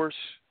 of course,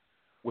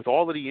 with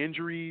all of the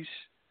injuries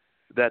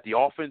that the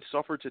offense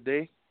suffered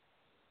today,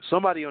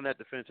 somebody on that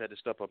defense had to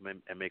step up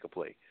and make a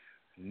play.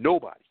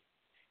 Nobody,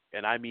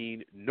 and I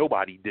mean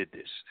nobody, did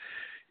this.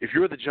 If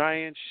you're the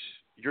Giants,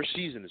 your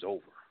season is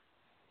over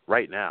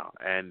right now.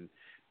 And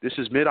this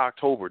is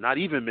mid-October, not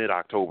even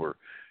mid-October.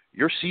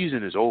 Your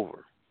season is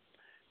over.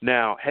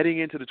 Now, heading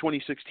into the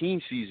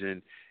 2016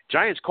 season,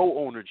 Giants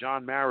co-owner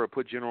John Mara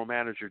put general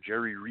manager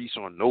Jerry Reese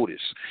on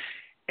notice.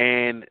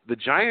 And the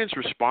Giants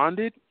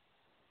responded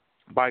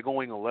by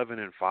going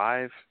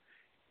 11-5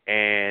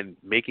 and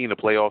making the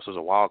playoffs as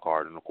a wild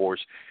card. And, of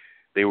course,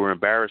 they were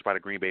embarrassed by the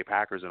Green Bay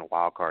Packers in a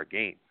wild card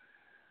game.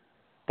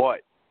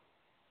 But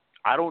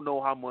I don't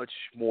know how much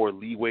more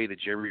leeway that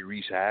Jerry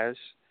Reese has.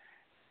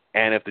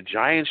 And if the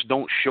Giants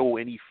don't show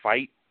any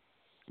fight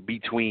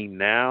between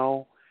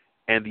now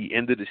and the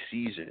end of the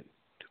season,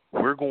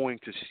 we're going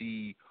to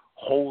see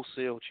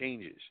wholesale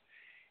changes.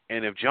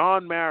 And if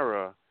John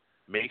Mara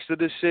makes the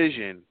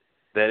decision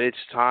that it's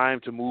time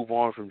to move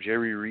on from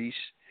Jerry Reese,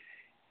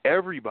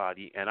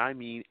 everybody, and I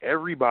mean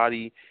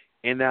everybody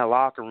in that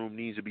locker room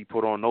needs to be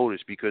put on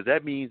notice, because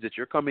that means that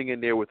you're coming in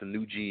there with a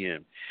new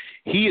GM.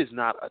 He is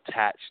not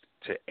attached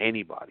to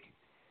anybody.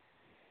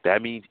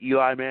 That means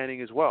Eli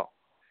Manning as well.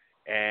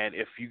 And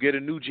if you get a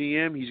new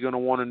GM, he's going to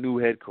want a new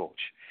head coach.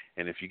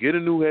 And if you get a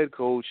new head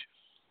coach,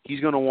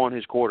 he's going to want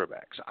his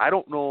quarterbacks. I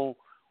don't know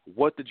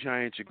what the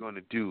Giants are going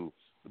to do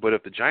But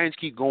if the Giants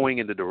keep going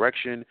in the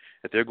direction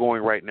that they're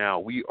going right now,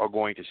 we are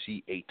going to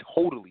see a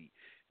totally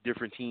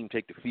different team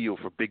take the field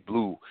for Big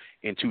Blue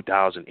in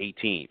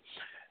 2018.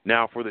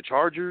 Now, for the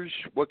Chargers,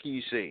 what can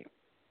you say?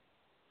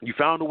 You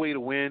found a way to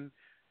win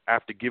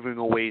after giving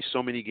away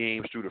so many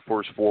games through the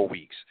first 4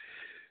 weeks.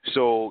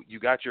 So you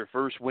got your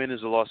first win as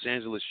the Los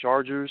Angeles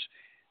Chargers.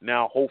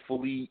 Now,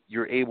 hopefully,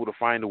 you're able to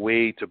find a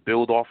way to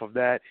build off of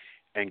that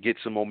and get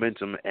some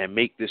momentum and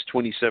make this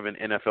 27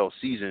 NFL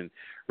season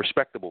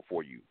respectable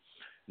for you.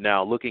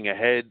 Now, looking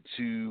ahead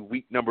to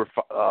week number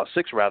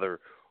 6, for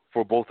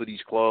both of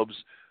these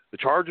clubs, the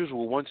Chargers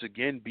will once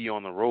again be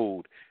on the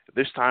road,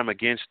 this time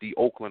against the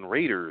Oakland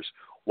Raiders,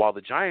 while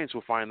the Giants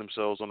will find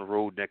themselves on the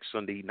road next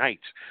Sunday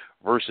night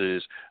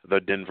versus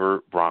the Denver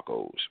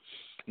Broncos.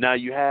 Now,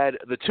 you had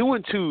the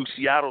 2-2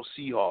 Seattle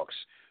Seahawks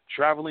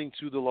traveling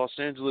to the Los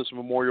Angeles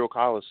Memorial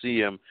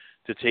Coliseum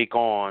to take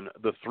on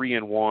the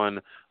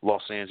 3-1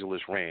 Los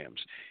Angeles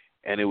Rams.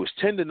 And it was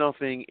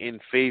 10-0 in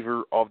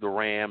favor of the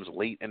Rams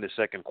late in the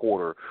second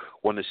quarter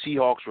when the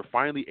Seahawks were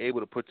finally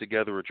able to put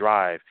together a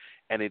drive,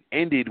 and it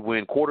ended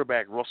when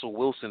quarterback Russell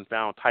Wilson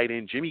found tight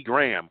end Jimmy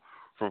Graham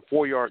from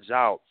 4 yards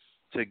out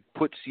to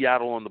put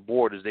Seattle on the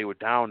board as they were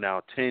down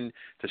now 10-7.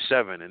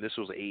 And this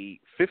was a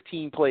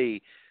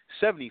 15-play,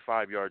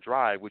 75-yard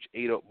drive, which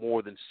ate up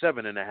more than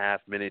 7.5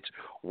 minutes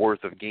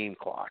worth of game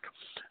clock.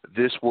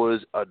 This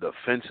was a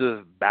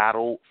defensive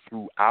battle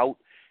throughout,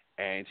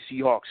 and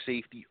Seahawks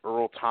safety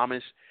Earl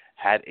Thomas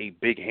had a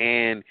big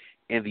hand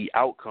in the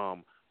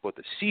outcome, but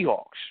the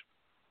Seahawks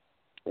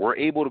were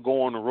able to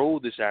go on the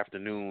road this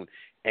afternoon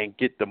and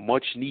get the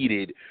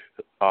much-needed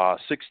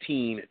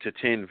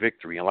 16-10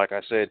 victory. And like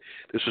I said,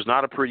 this was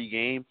not a pretty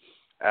game,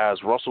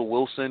 as Russell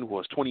Wilson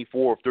was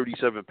 24 of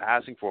 37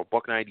 passing for a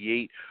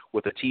 $198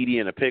 with a TD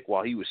and a pick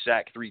while he was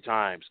sacked 3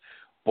 times.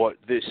 But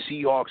this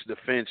Seahawks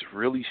defense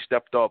really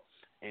stepped up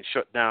and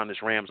shut down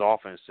this Rams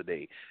offense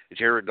today.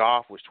 Jared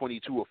Goff was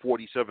 22 of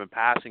 47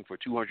 passing for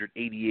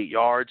 288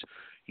 yards.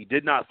 He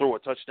did not throw a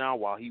touchdown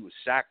while he was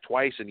sacked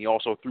twice, and he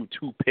also threw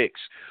 2 picks,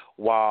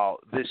 while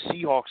this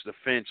Seahawks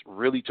defense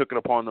really took it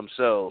upon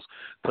themselves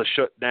to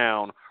shut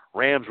down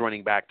Rams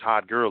running back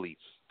Todd Gurley.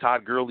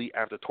 Todd Gurley,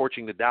 after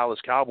torching the Dallas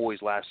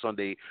Cowboys last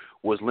Sunday,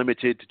 was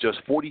limited to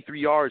just 43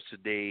 yards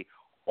today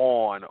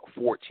on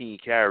 14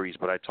 carries.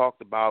 But I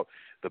talked about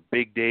the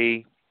big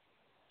day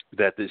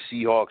that the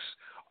Seahawks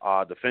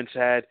defense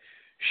had.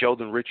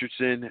 Sheldon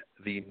Richardson,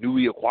 the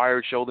newly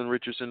acquired Sheldon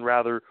Richardson,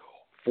 recovered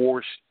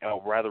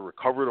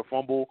a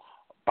fumble.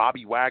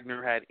 Bobby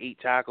Wagner had 8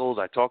 tackles.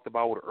 I talked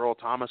about what Earl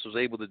Thomas was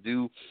able to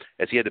do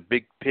as he had a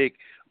big pick.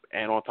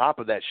 And on top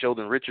of that,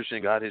 Sheldon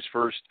Richardson got his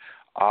first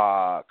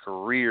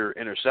career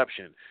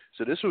interception.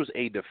 So this was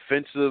a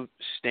defensive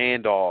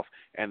standoff,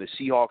 and the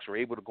Seahawks were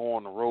able to go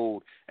on the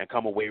road and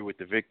come away with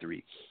the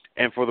victory.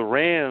 And for the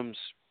Rams,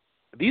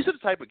 these are the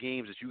type of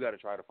games that you got to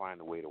try to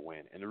find a way to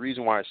win. And the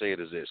reason why I say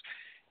it is this.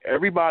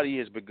 Everybody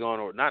has begun,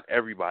 or not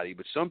everybody,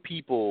 but some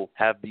people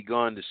have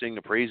begun to sing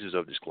the praises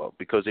of this club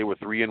because they were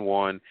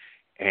 3-1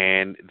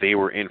 and they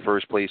were in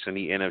first place in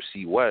the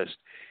NFC West.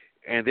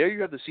 And there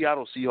you have the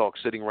Seattle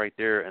Seahawks sitting right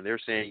there, and they're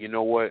saying, you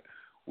know what,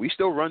 we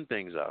still run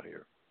things out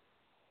here.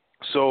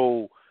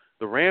 So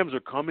the Rams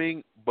are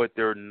coming, but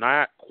they're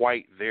not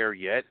quite there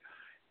yet.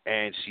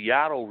 And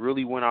Seattle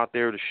really went out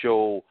there to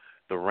show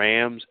the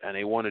Rams, and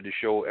they wanted to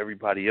show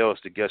everybody else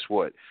that, guess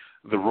what,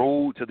 the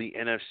road to the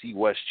NFC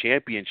West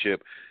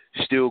Championship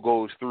still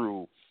goes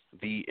through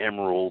the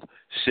Emerald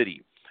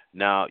City.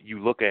 Now,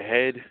 you look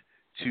ahead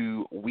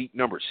to week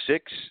number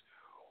 6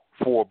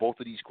 for both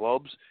of these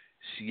clubs.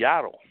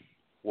 Seattle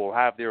will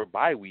have their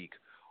bye week,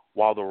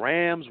 while the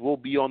Rams will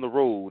be on the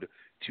road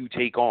to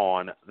take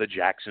on the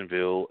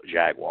Jacksonville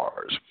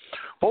Jaguars.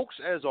 Folks,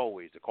 as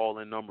always, the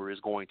call-in number is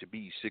going to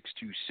be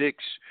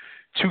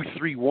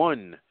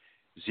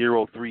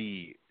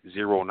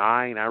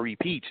 626-231-0309. I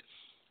repeat,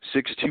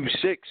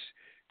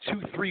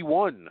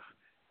 626-231-0309.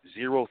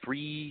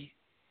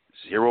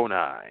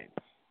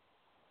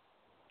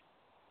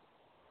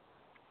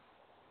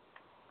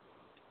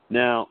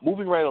 Now,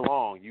 moving right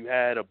along, you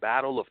had a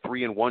battle of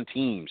 3-1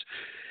 teams,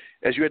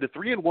 as you had the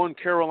 3-1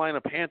 Carolina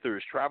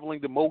Panthers traveling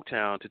to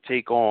Motown to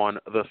take on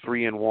the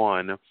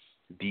 3-1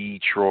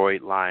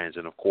 Detroit Lions.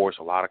 And, of course,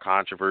 a lot of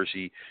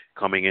controversy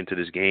coming into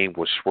this game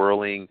was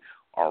swirling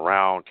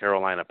around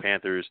Carolina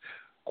Panthers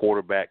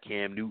quarterback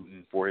Cam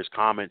Newton for his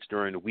comments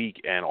during the week,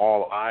 and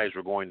all eyes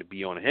were going to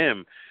be on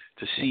him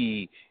to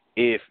see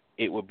if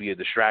it would be a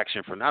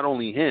distraction for not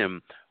only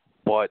him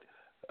but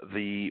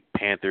the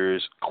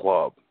Panthers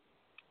club.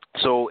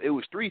 So it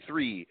was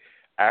 3-3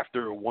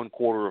 after 1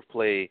 quarter of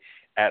play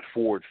at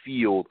Ford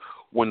Field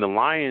when the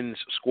Lions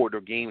scored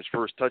their game's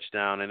first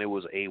touchdown, and it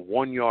was a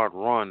 1-yard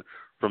run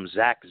from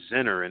Zach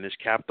Zenner, and this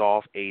capped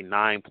off a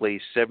 9-play,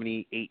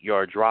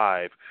 78-yard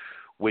drive,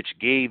 which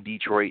gave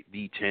Detroit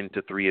the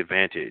 10-3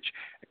 advantage.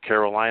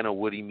 Carolina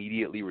would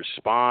immediately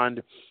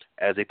respond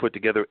as they put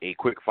together a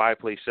quick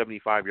 5-play,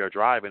 75-yard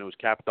drive, and it was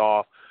capped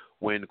off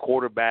when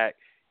quarterback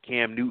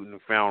Cam Newton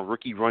found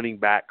rookie running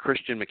back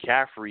Christian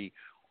McCaffrey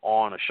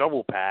on a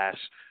shovel pass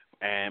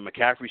and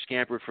McCaffrey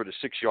scampered for the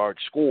 6-yard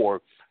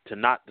score to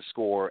knot the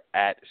score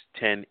at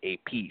 10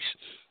 apiece.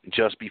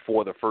 Just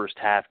before the first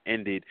half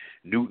ended,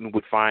 Newton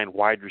would find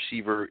wide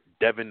receiver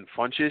Devin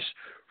Funchess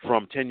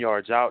from 10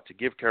 yards out to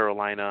give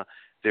Carolina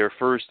their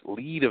first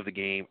lead of the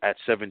game at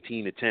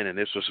 17-10, and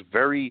this was a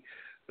very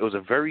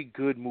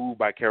good move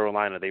by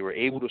Carolina. They were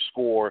able to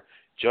score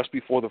just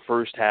before the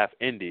first half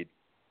ended.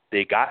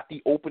 They got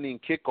the opening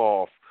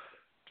kickoff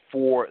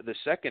for the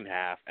second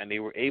half, and they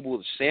were able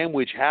to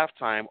sandwich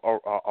halftime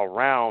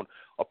around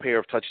a pair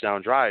of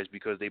touchdown drives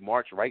because they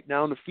marched right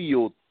down the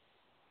field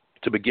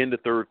to begin the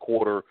third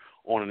quarter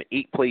on an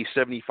 8-play,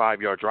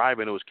 75-yard drive,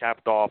 and it was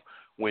capped off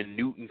when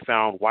Newton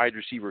found wide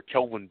receiver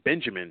Kelvin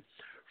Benjamin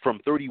from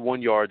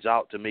 31 yards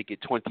out to make it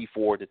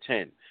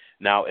 24-10.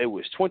 Now, it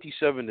was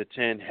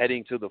 27-10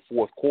 heading to the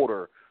fourth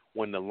quarter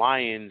when the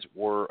Lions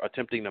were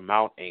attempting to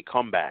mount a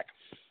comeback.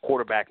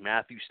 Quarterback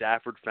Matthew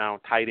Stafford found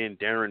tight end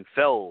Darren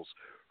Fells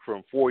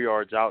from 4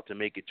 yards out to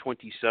make it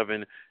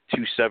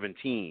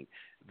 27-17.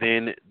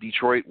 Then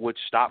Detroit would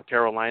stop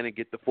Carolina,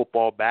 get the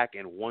football back,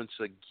 and once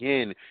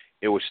again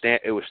it was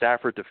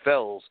Stafford to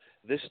Fells,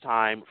 this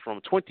time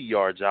from 20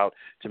 yards out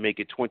to make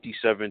it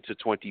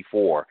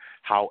 27-24.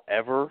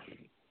 However,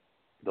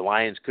 the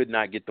Lions could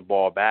not get the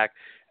ball back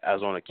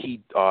as on a key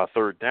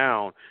third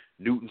down,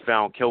 Newton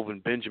found Kelvin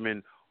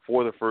Benjamin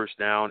for the first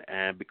down,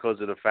 and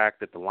because of the fact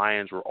that the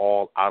Lions were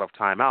all out of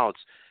timeouts,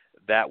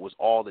 that was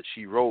all that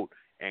she wrote,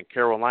 and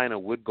Carolina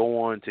would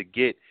go on to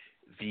get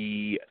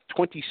the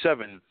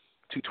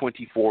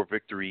 27-24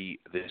 victory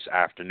this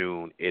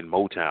afternoon in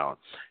Motown.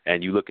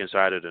 And you look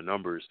inside of the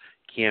numbers,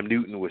 Cam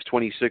Newton was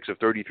 26 of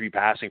 33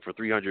 passing for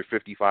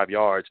 355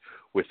 yards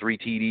with 3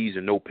 TDs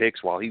and no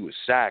picks while he was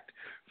sacked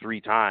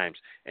 3 times.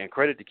 And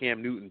credit to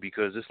Cam Newton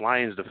because this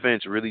Lions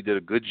defense really did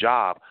a good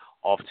job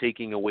of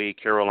taking away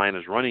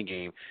Carolina's running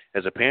game,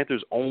 as the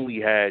Panthers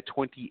only had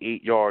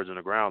 28 yards on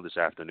the ground this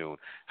afternoon.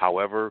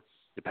 However,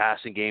 the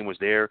passing game was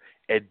there.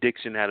 Ed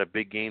Dixon had a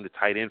big game, the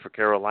tight end for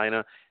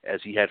Carolina,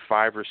 as he had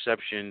 5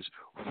 receptions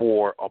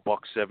for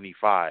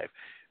 $175.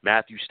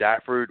 Matthew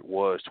Stafford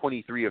was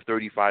 23 of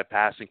 35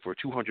 passing for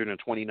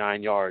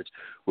 229 yards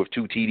with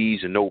 2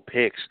 TDs and no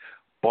picks,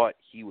 but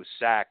he was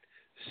sacked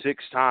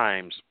 6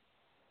 times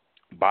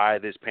by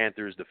this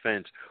Panthers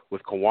defense,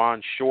 with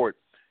Kawan Short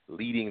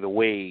leading the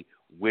way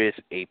with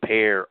a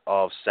pair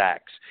of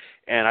sacks.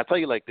 And I tell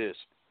you like this,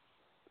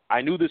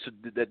 I knew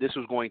that this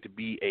was going to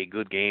be a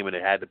good game, and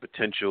it had the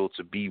potential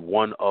to be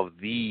one of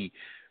the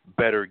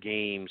better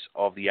games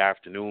of the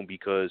afternoon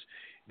because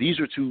these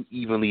are 2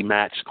 evenly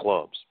matched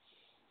clubs.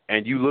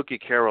 And you look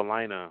at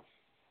Carolina,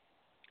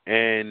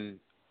 and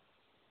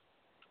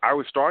I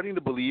was starting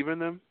to believe in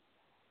them.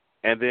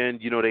 And then,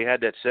 they had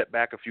that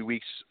setback a few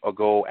weeks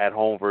ago at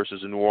home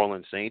versus the New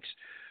Orleans Saints.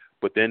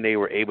 But then they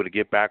were able to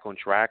get back on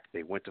track.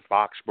 They went to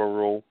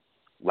Foxborough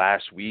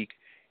last week,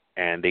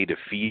 and they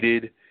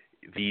defeated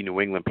the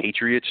New England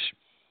Patriots.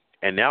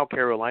 And now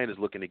Carolina is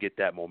looking to get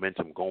that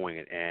momentum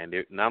going. And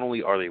not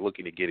only are they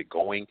looking to get it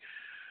going,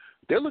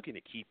 they're looking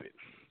to keep it.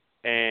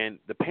 And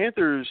the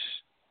Panthers,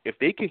 if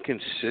they can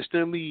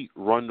consistently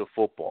run the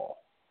football,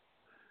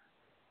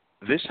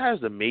 this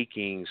has the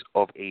makings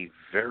of a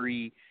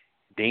very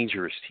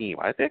dangerous team.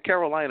 I think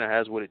Carolina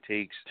has what it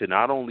takes to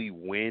not only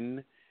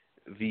win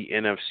the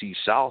NFC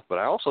South, but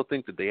I also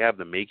think that they have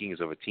the makings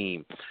of a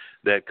team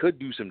that could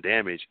do some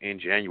damage in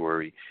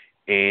January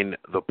in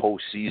the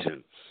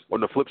postseason. On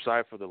the flip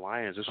side for the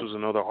Lions, this was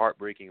another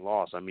heartbreaking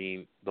loss. I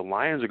mean, the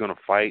Lions are going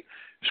to fight,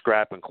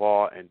 scrap and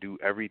claw, and do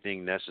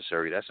everything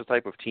necessary. That's the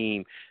type of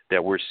team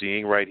that we're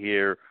seeing right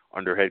here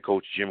under head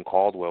coach Jim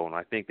Caldwell, and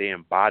I think they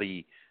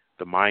embody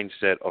the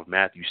mindset of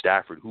Matthew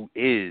Stafford, who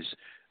is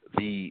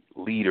the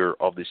leader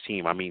of this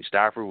team. I mean,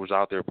 Stafford was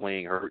out there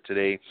playing hurt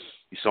today.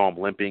 You saw him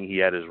limping. He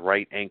had his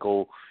right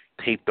ankle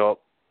taped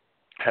up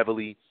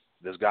heavily.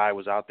 This guy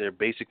was out there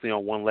basically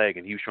on one leg,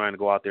 and he was trying to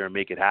go out there and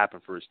make it happen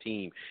for his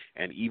team.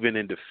 And even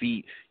in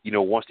defeat,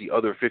 once the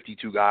other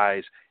 52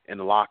 guys in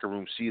the locker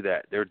room see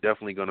that, they're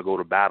definitely going to go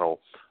to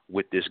battle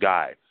with this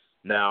guy.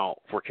 Now,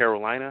 for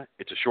Carolina,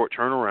 it's a short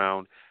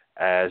turnaround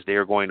as they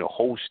are going to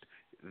host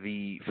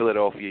the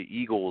Philadelphia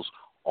Eagles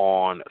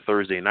on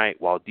Thursday night,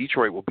 while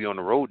Detroit will be on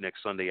the road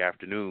next Sunday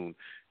afternoon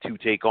to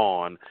take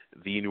on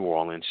the New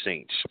Orleans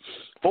Saints.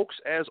 Folks,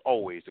 as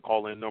always, the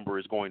call-in number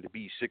is going to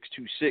be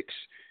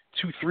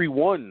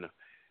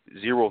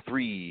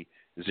 626-231-0309.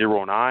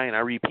 I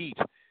repeat,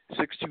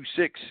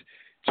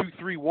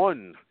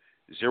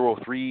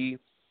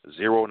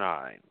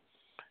 626-231-0309.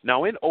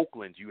 Now, in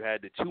Oakland, you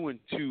had the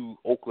 2-2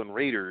 Oakland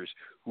Raiders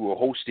who were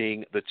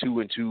hosting the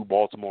 2-2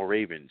 Baltimore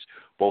Ravens.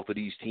 Both of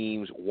these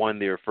teams won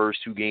their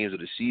first 2 games of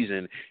the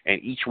season,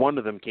 and each one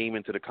of them came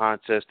into the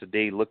contest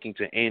today looking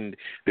to end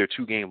their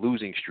 2-game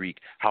losing streak.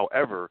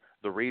 However,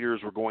 the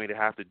Raiders were going to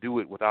have to do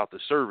it without the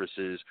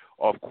services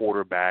of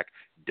quarterback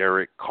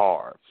Derek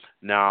Carr.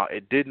 Now,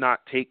 it did not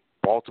take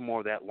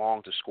Baltimore that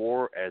long to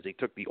score as they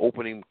took the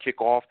opening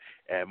kickoff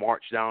and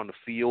marched down the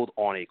field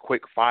on a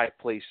quick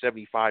 5-play,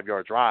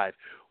 75-yard drive,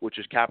 which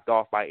is capped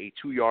off by a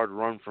 2-yard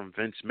run from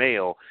Vince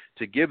Mayle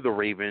to give the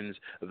Ravens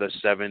the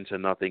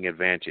 7-0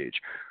 advantage.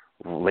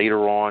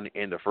 Later on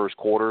in the first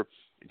quarter,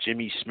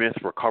 Jimmy Smith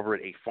recovered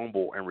a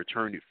fumble and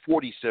returned it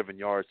 47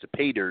 yards to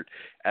pay dirt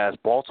as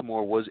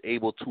Baltimore was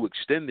able to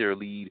extend their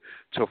lead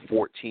to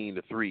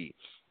 14-3.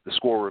 The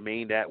score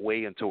remained that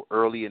way until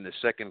early in the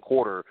second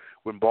quarter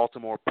when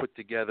Baltimore put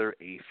together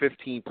a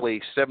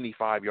 15-play,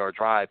 75-yard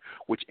drive,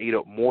 which ate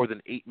up more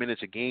than 8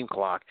 minutes of game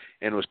clock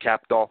and was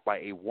capped off by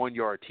a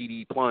 1-yard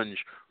TD plunge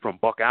from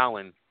Buck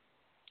Allen,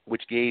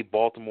 which gave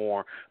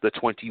Baltimore the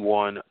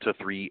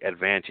 21-3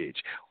 advantage.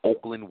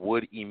 Oakland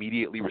would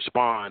immediately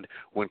respond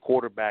when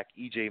quarterback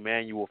E.J.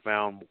 Manuel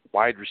found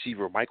wide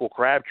receiver Michael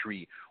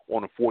Crabtree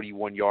on a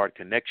 41-yard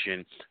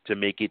connection to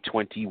make it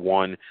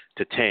 21-10.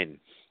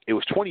 It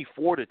was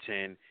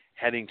 24-10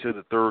 heading to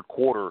the third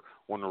quarter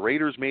when the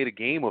Raiders made a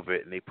game of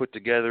it, and they put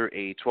together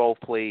a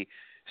 12-play,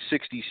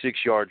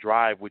 66-yard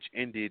drive, which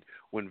ended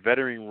when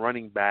veteran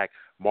running back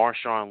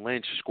Marshawn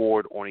Lynch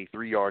scored on a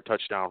 3-yard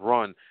touchdown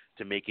run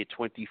to make it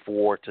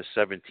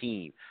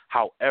 24-17.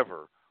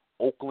 However,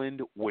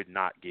 Oakland would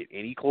not get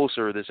any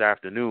closer this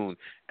afternoon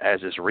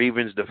as this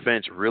Ravens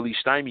defense really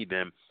stymied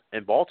them,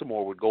 and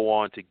Baltimore would go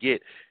on to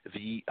get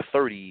the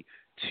 30-17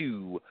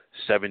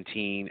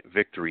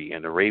 victory.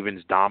 And the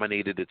Ravens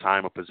dominated the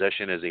time of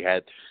possession as they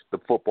had the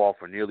football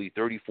for nearly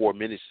 34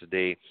 minutes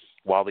today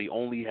while they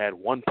only had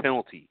one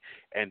penalty.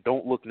 And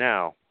don't look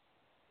now,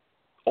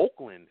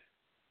 Oakland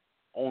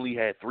only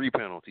had 3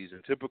 penalties,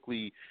 and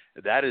typically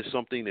that is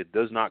something that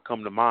does not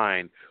come to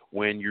mind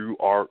when you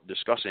are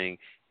discussing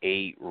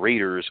a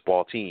Raiders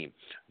ball team.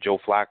 Joe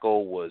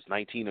Flacco was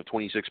 19 of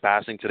 26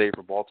 passing today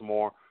for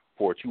Baltimore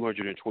for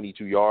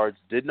 222 yards,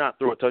 did not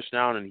throw a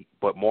touchdown,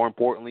 but more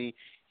importantly,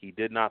 he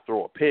did not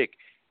throw a pick,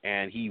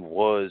 and he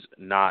was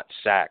not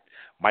sacked.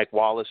 Mike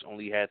Wallace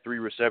only had 3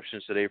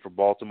 receptions today for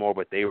Baltimore,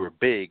 but they were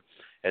big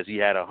as he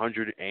had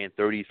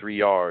 133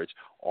 yards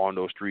on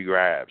those 3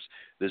 grabs.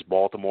 This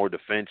Baltimore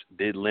defense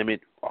did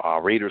limit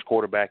Raiders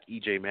quarterback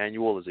E.J.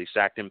 Manuel as they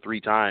sacked him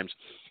 3 times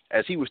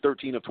as he was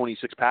 13 of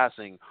 26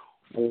 passing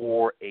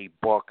for a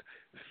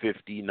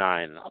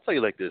 $159. And I'll tell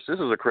you like this is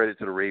a credit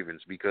to the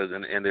Ravens because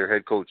and their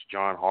head coach,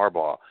 John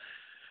Harbaugh,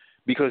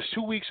 because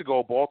 2 weeks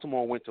ago,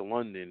 Baltimore went to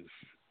London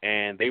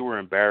and they were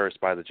embarrassed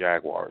by the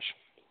Jaguars.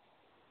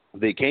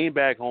 They came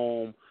back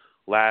home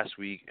last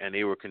week and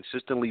they were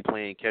consistently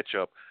playing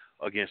catch-up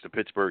against the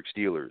Pittsburgh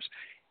Steelers.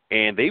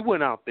 And they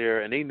went out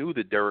there and they knew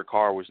that Derek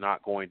Carr was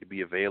not going to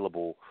be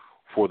available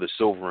for the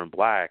silver and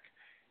black.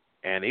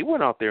 And they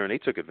went out there and they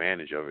took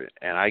advantage of it.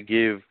 And I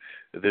give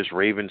this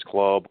Ravens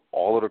club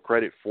all of the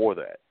credit for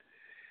that.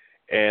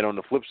 And on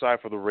the flip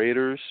side for the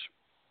Raiders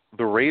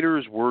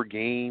were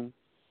game.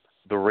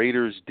 The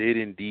Raiders did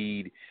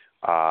indeed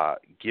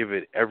give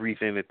it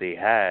everything that they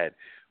had.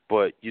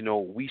 But, you know,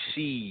 we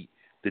see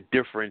the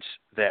difference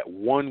that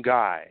one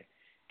guy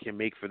can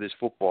make for this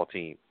football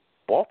team.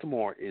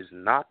 Baltimore is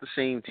not the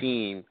same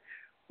team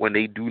when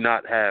they do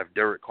not have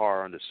Derek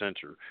Carr on the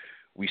center.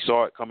 We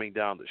saw it coming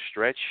down the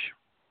stretch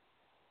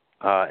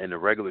in the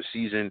regular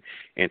season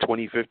in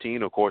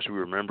 2015. Of course, we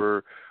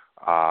remember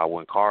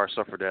when Carr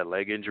suffered that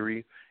leg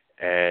injury,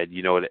 and,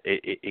 you know,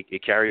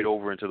 it carried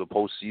over into the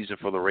postseason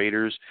for the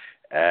Raiders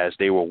as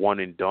they were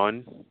one and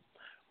done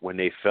when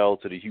they fell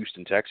to the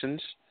Houston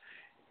Texans.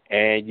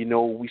 And, you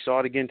know, we saw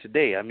it again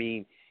today. I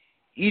mean,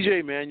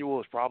 E.J. Manuel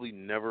has probably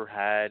never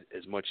had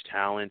as much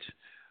talent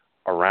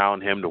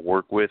around him to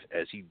work with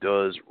as he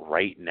does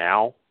right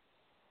now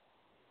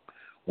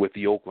with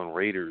the Oakland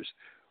Raiders.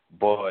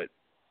 But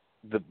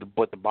the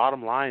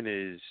bottom line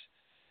is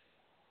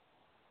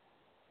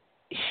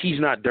he's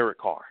not Derek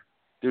Carr.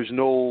 There's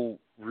no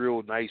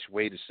real nice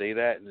way to say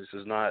that, and this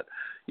is not,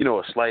 you know,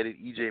 a slight at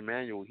E.J.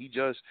 Manuel. He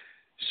just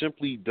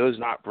simply does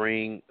not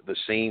bring the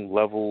same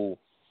level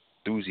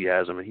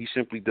enthusiasm, and he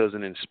simply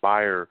doesn't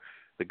inspire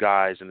the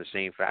guys in the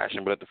same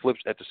fashion. But at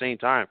the same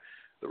time,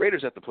 the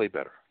Raiders have to play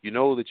better. You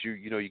know that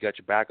you got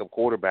your backup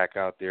quarterback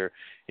out there,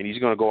 and he's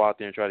going to go out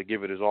there and try to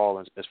give it his all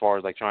as far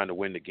as like trying to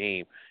win the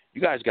game.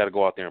 You guys got to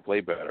go out there and play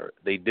better.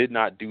 They did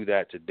not do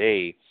that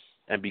today,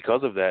 and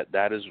because of that,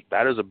 that is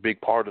a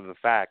big part of the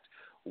fact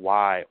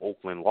why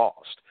Oakland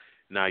lost.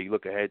 Now you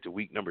look ahead to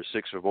week number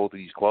 6 for both of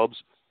these clubs.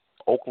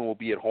 Oakland will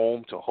be at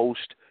home to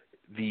host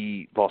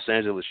the Los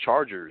Angeles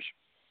Chargers,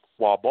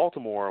 while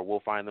Baltimore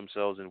will find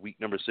themselves in week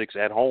number 6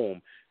 at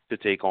home to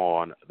take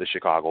on the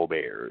Chicago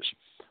Bears.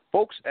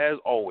 Folks, as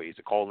always,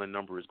 the call-in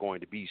number is going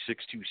to be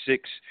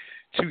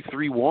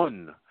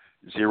 626-231-0309.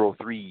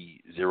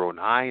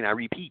 I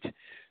repeat,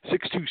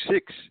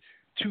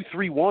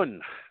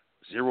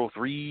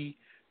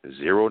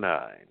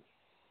 626-231-0309.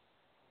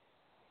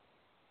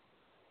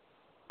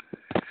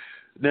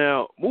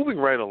 Now, moving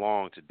right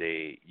along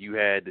today, you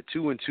had the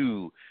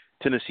 2-2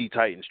 Tennessee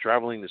Titans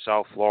traveling to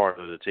South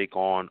Florida to take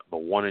on the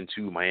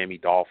 1-2 Miami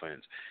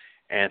Dolphins.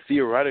 And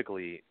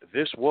theoretically,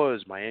 this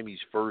was Miami's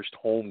first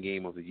home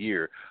game of the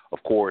year.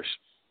 Of course,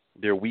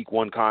 Their Week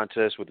 1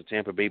 contest with the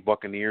Tampa Bay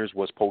Buccaneers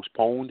was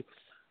postponed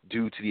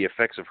due to the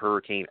effects of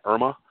Hurricane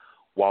Irma,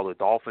 while the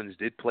Dolphins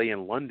did play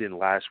in London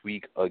last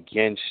week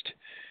against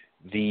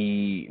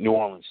the New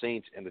Orleans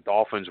Saints, and the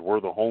Dolphins were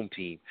the home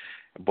team.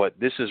 But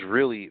this is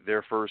really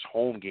their first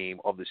home game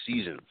of the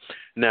season.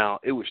 Now,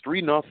 it was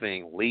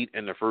 3-0 late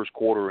in the first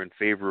quarter in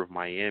favor of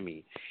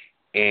Miami,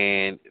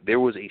 and there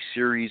was a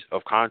series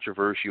of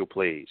controversial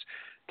plays.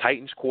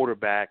 Titans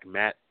quarterback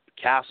Matt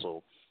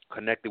Castle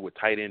connected with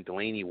tight end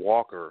Delaney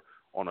Walker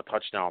on a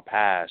touchdown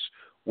pass,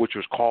 which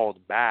was called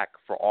back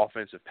for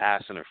offensive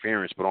pass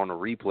interference. But on the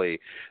replay,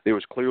 there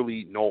was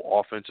clearly no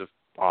offensive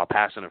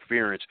pass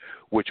interference,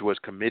 which was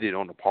committed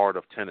on the part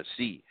of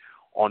Tennessee.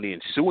 On the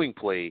ensuing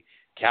play,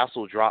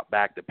 Castle dropped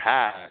back the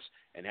pass,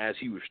 and as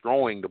he was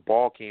throwing, the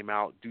ball came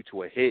out due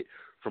to a hit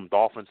from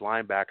Dolphins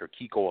linebacker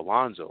Kiko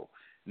Alonso.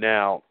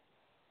 Now,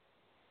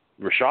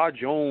 Rashad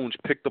Jones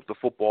picked up the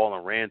football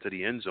and ran to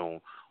the end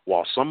zone,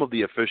 while some of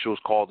the officials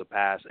called the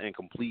pass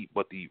incomplete,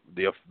 but the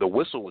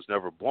whistle was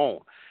never blown.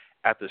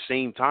 At the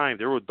same time,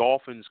 there were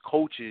Dolphins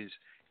coaches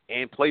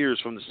and players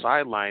from the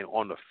sideline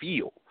on the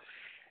field.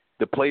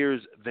 The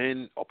players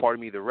then, the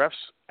refs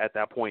at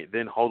that point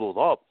then huddled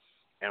up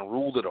and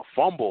ruled it a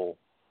fumble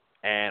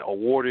and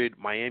awarded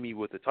Miami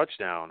with a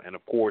touchdown. And,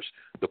 of course,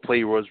 the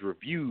play was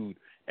reviewed,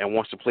 and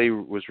once the play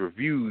was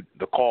reviewed,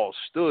 the call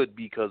stood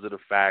because of the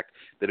fact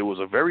that it was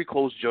a very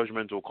close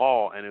judgmental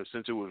call, and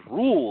since it was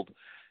ruled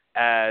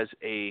as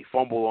a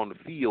fumble on the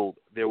field,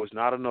 there was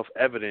not enough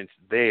evidence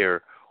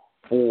there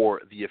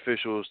for the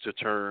officials to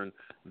turn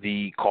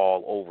the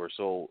call over.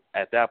 So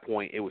at that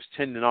point, it was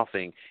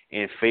 10-0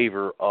 in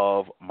favor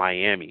of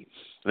Miami.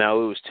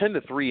 Now, it was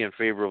 10-3 in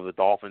favor of the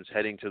Dolphins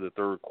heading to the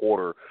third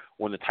quarter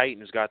when the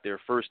Titans got their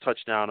first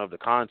touchdown of the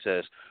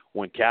contest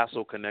when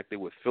Castle connected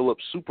with Philip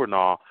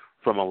Supernaw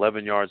from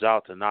 11 yards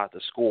out to knot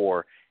the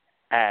score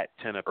at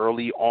 10.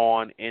 Early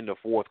on in the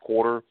fourth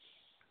quarter,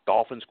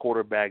 Dolphins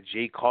quarterback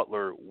Jay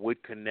Cutler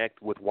would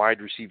connect with wide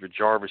receiver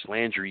Jarvis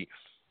Landry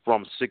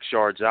from 6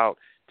 yards out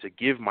to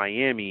give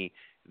Miami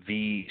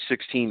the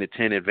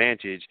 16-10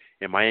 advantage,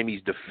 and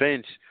Miami's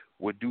defense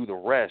would do the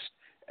rest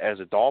as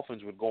the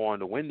Dolphins would go on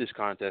to win this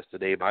contest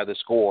today by the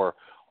score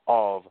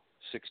of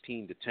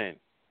 16-10.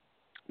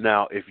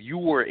 Now, if you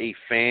were a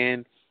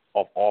fan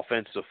of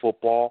offensive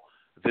football,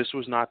 this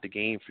was not the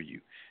game for you.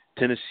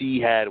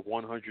 Tennessee had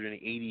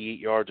 188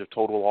 yards of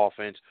total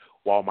offense,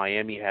 while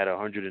Miami had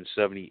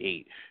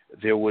 178.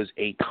 There was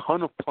a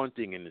ton of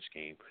punting in this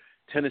game.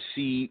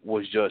 Tennessee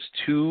was just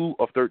 2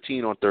 of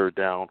 13 on third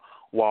down,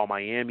 while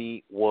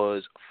Miami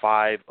was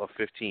 5 of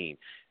 15.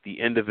 The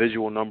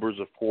individual numbers,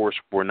 of course,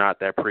 were not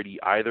that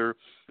pretty either.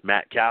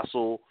 Matt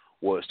Castle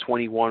was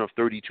 21 of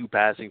 32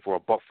 passing for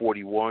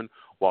 $141,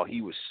 while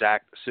he was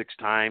sacked 6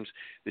 times.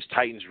 This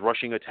Titans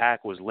rushing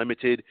attack was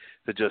limited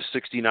to just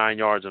 69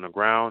 yards on the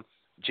ground.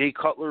 Jay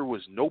Cutler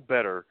was no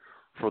better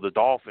for the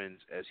Dolphins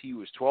as he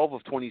was 12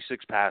 of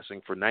 26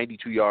 passing for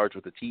 92 yards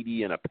with a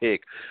TD and a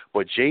pick.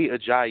 But Jay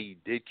Ajayi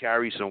did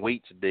carry some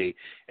weight today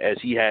as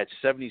he had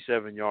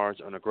 77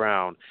 yards on the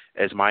ground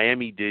as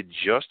Miami did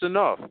just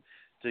enough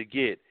to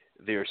get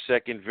their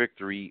second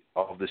victory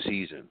of the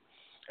season.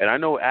 And I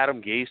know Adam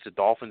Gase, the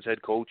Dolphins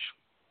head coach,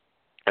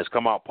 has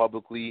come out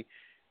publicly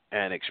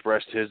and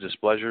expressed his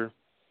displeasure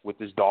with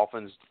this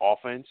Dolphins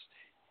offense.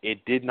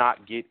 It did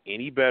not get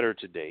any better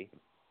today.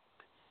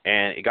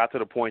 And it got to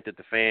the point that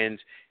the fans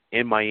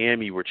in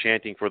Miami were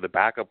chanting for the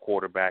backup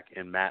quarterback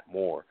and Matt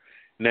Moore.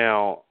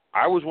 Now,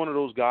 I was one of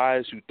those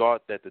guys who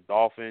thought that the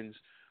Dolphins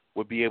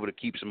would be able to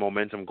keep some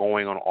momentum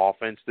going on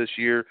offense this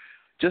year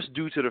just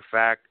due to the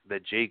fact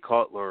that Jay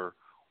Cutler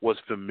was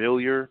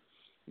familiar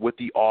with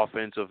the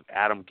offense of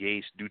Adam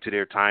Gase due to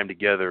their time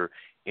together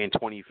in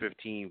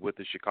 2015 with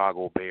the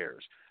Chicago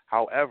Bears.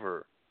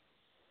 However,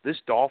 this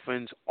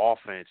Dolphins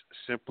offense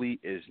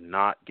simply is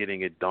not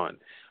getting it done.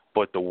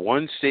 But the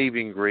one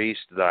saving grace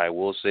that I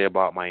will say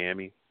about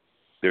Miami,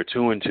 they're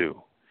 2-2.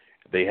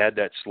 They had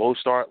that slow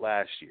start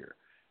last year.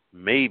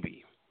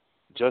 Maybe,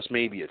 just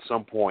maybe at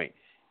some point,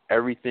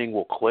 everything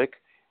will click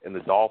and the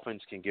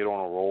Dolphins can get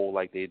on a roll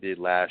like they did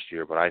last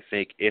year. But I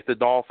think if the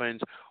Dolphins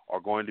are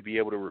going to be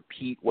able to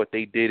repeat what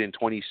they did in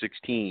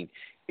 2016,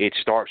 it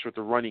starts with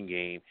the running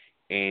game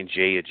and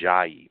Jay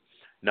Ajayi.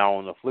 Now,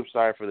 on the flip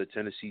side for the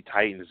Tennessee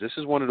Titans, this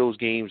is one of those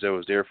games that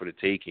was there for the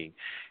taking.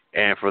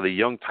 And for the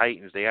young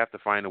Titans, they have to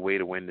find a way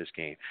to win this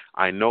game.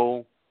 I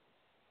know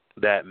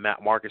that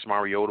Marcus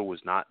Mariota was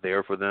not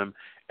there for them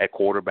at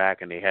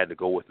quarterback, and they had to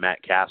go with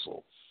Matt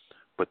Castle.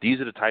 But these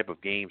are the type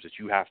of games that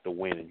you have to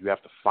win, and you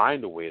have to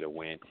find a way to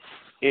win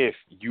if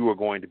you are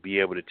going to be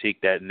able to take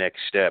that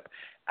next step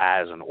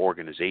as an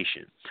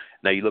organization.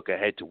 Now, you look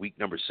ahead to week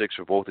number 6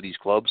 for both of these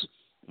clubs.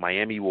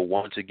 Miami will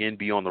once again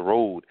be on the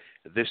road,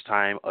 this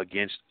time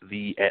against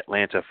the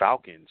Atlanta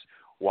Falcons,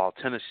 while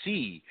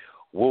Tennessee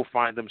will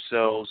find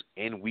themselves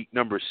in week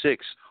number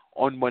 6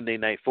 on Monday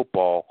Night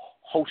Football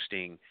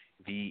hosting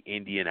the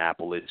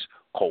Indianapolis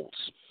Colts.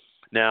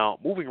 Now,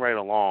 moving right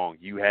along,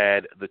 you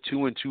had the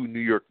 2-2 New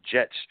York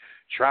Jets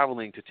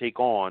traveling to take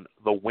on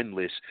the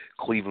winless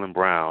Cleveland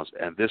Browns,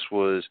 and this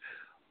was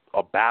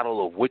a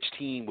battle of which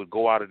team would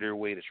go out of their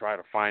way to try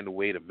to find a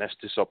way to mess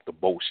this up the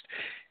most.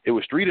 It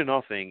was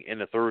 3-0 in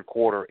the third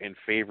quarter in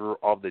favor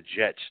of the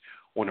Jets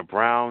when the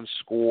Browns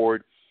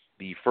scored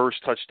the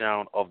first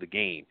touchdown of the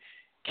game.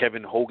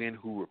 Kevin Hogan,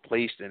 who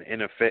replaced an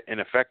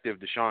ineffective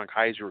Deshaun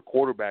Kaiser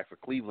quarterback for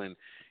Cleveland,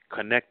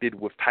 connected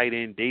with tight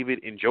end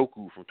David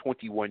Njoku from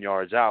 21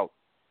 yards out,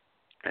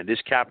 and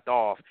this capped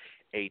off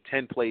a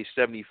 10-play,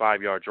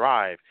 75-yard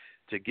drive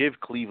to give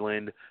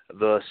Cleveland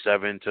the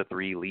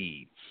 7-3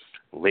 lead.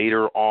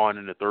 Later on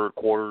in the third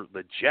quarter,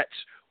 the Jets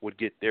would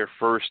get their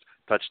first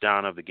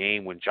touchdown of the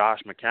game when Josh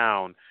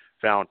McCown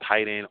found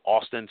tight end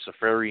Austin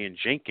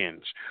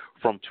Seferian-Jenkins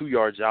from 2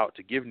 yards out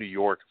to give New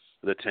York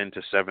the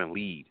 10-7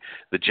 lead.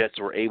 The Jets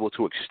were able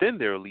to extend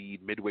their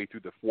lead midway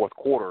through the fourth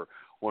quarter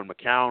when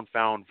McCown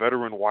found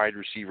veteran wide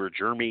receiver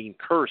Jermaine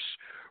Kearse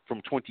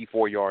from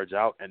 24 yards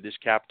out, and this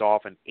capped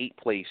off an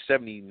 8-play,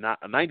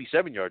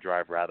 97-yard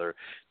drive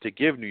to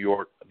give New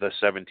York the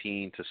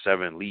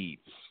 17-7 lead.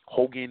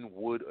 Hogan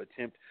would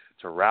attempt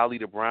to rally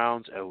the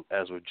Browns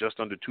as with just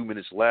under 2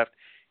 minutes left.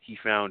 He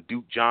found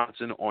Duke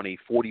Johnson on a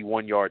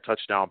 41-yard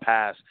touchdown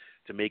pass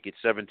to make it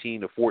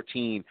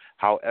 17-14.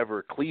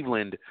 However,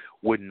 Cleveland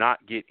would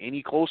not get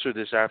any closer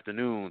this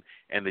afternoon,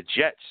 and the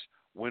Jets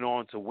went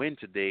on to win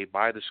today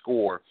by the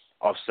score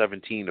of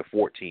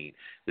 17-14.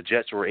 The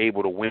Jets were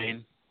able to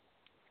win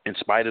in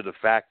spite of the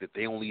fact that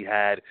they only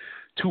had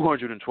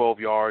 212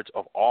 yards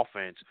of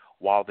offense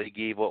while they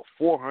gave up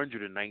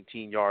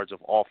 419 yards of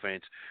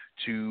offense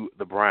to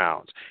the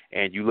Browns.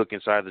 And you look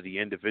inside of the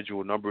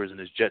individual numbers, and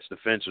this Jets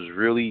defense was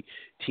really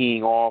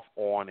teeing off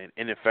on an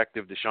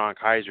ineffective Deshaun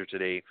Kaiser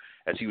today,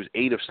 as he was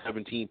 8 of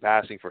 17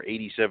 passing for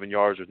 87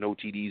 yards with no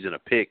TDs and a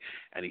pick,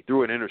 and he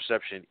threw an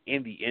interception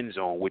in the end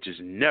zone, which is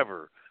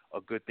never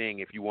a good thing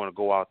if you want to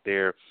go out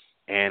there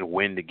and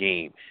win the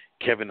game.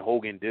 Kevin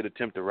Hogan did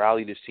attempt to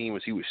rally this team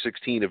as he was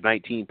 16 of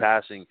 19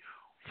 passing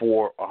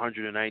for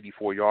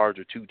 194 yards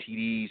or 2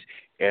 TDs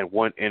and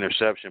 1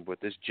 interception. But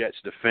this Jets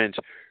defense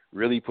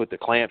really put the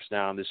clamps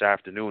down this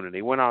afternoon, and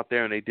they went out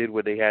there and they did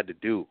what they had to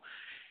do.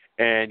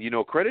 And,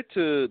 credit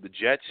to the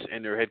Jets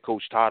and their head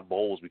coach Todd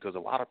Bowles, because a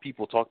lot of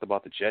people talked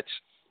about the Jets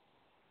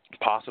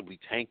possibly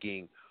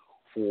tanking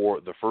for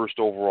the first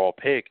overall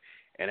pick.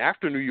 And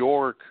after New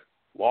York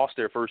lost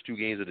their first 2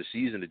 games of the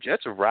season, the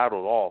Jets have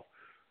rattled off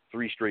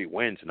 3 straight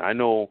wins. And I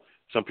know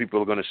some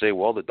people are going to say,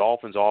 well, the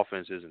Dolphins'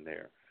 offense isn't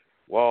there.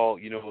 Well,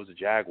 it was the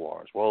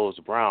Jaguars. Well, it was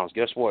the Browns.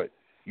 Guess what?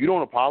 You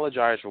don't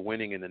apologize for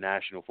winning in the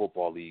National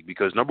Football League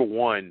because, number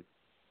one,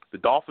 the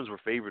Dolphins were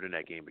favored in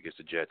that game against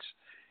the Jets,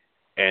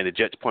 and the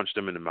Jets punched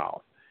them in the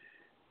mouth.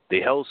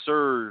 They held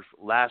serve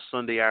last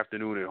Sunday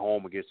afternoon at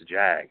home against the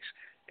Jags,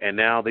 and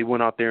now they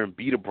went out there and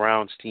beat a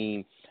Browns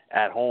team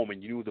at home,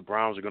 and you knew the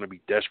Browns are going to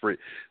be desperate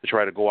to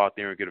try to go out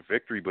there and get a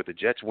victory, but the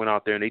Jets went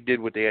out there and they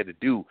did what they had to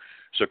do.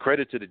 So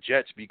credit to the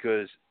Jets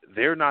because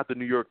they're not the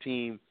New York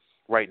team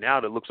right now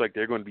that looks like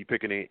they're going to be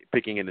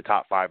picking in the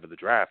top 5 of the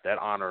draft. That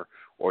honor,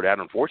 or that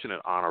unfortunate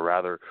honor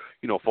rather,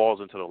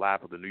 falls into the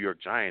lap of the New York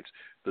Giants.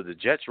 So the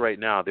Jets right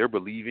now, they're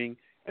believing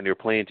and they're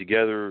playing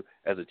together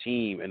as a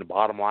team, and the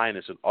bottom line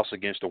is an us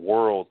against the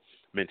world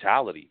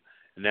mentality.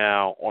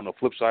 Now, on the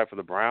flip side for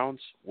the Browns,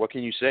 what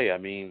can you say? I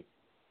mean,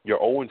 you're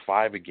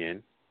 0-5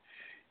 again.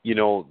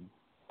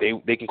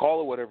 They can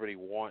call it whatever they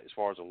want as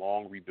far as a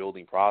long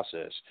rebuilding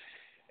process.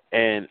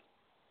 And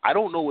I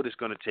don't know what it's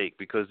going to take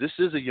because this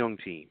is a young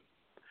team.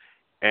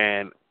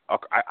 And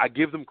I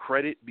give them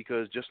credit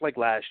because just like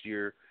last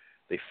year,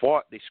 they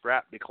fought, they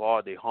scrapped, they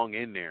clawed, they hung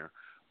in there.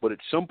 But at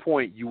some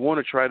point, you want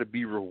to try to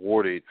be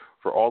rewarded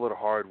for all of the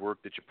hard work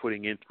that you're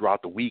putting in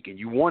throughout the week, and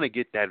you want to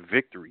get that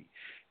victory.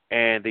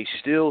 And they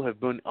still have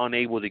been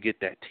unable to get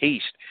that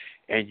taste.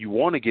 And you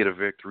want to get a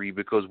victory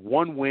because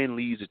 1 win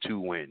leads to 2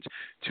 wins.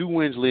 2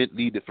 wins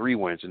lead to 3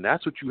 wins. And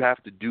that's what you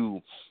have to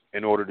do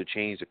in order to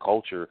change the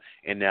culture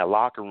in that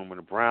locker room. And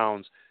the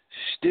Browns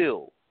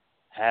still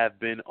have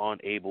been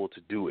unable to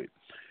do it.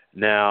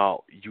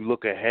 Now, you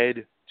look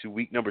ahead to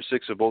week number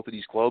 6 of both of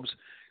these clubs.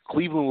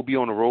 Cleveland will be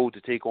on the road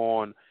to take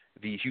on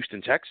the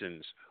Houston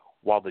Texans,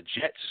 while the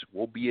Jets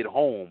will be at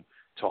home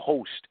to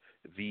host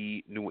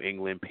the New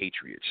England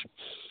Patriots.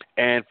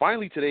 And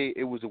finally today,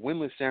 it was the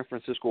winless San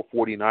Francisco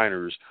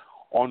 49ers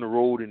on the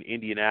road in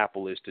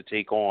Indianapolis to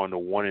take on the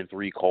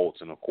 1-3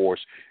 Colts. And, of course,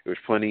 there's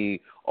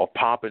plenty of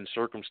pomp and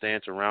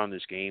circumstance around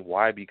this game.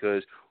 Why?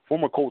 Because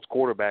former Colts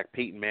quarterback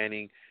Peyton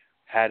Manning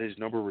had his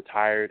number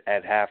retired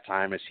at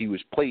halftime as he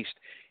was placed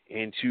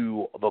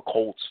into the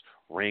Colts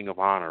Ring of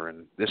Honor.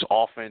 And this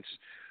offense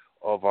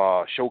of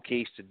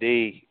showcase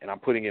today, and I'm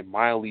putting it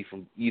mildly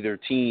from either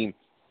team,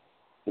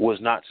 was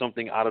not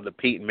something out of the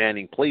Peyton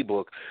Manning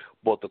playbook,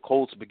 but the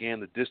Colts began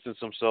to distance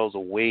themselves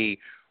away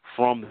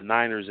from the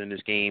Niners in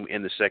this game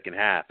in the second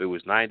half. It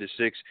was 9-6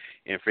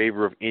 in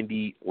favor of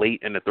Indy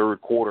late in the third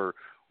quarter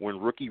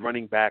when rookie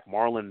running back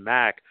Marlon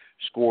Mack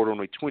scored on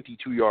a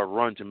 22-yard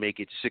run to make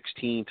it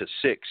 16-6.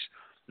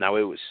 Now,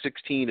 it was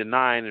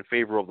 16-9 in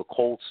favor of the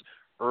Colts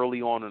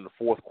early on in the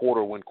fourth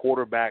quarter when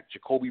quarterback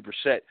Jacoby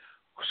Brissett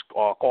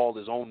called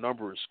his own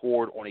number and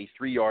scored on a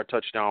 3-yard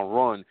touchdown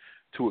run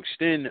to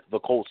extend the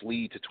Colts'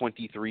 lead to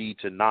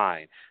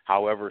 23-9.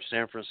 However,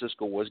 San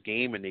Francisco was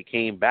game, and they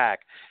came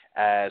back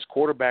as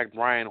quarterback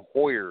Brian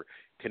Hoyer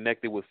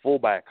connected with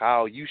fullback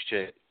Kyle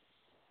Juszczyk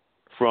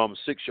from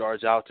 6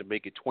 yards out to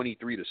make it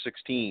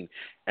 23-16.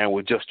 And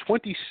with just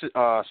 20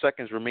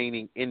 seconds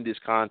remaining in this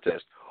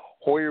contest,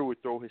 Hoyer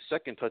would throw his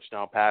second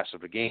touchdown pass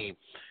of the game,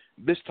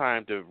 this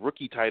time to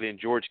rookie tight end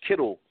George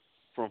Kittle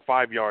from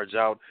 5 yards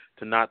out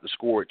to knot the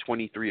score at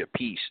 23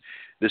 apiece.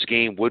 This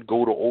game would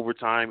go to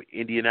overtime.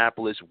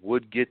 Indianapolis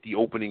would get the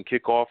opening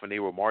kickoff, and they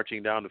were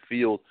marching down the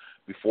field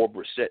before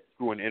Brissett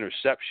threw an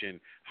interception.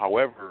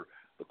 However,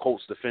 the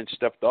Colts defense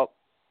stepped up,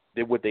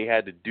 did what they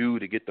had to do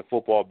to get the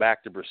football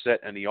back to Brissett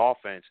and the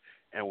offense,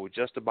 and with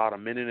just about a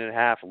minute and a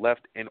half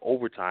left in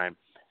overtime,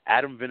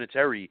 Adam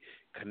Vinatieri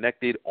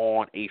connected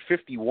on a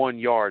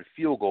 51-yard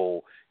field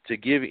goal to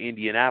give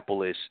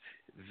Indianapolis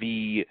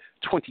the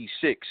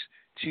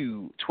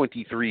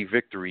 26-23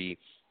 victory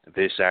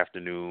this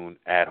afternoon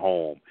at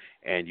home.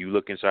 And you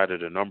look inside of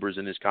the numbers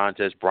in this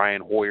contest,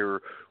 Brian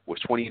Hoyer was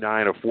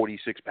 29 of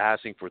 46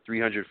 passing for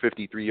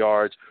 353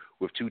 yards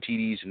with 2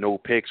 TDs, no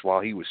picks,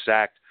 while he was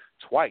sacked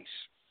twice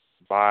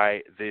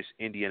by this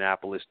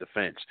Indianapolis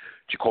defense.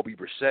 Jacoby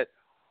Brissett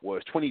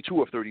was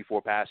 22 of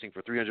 34 passing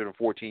for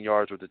 314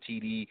 yards with a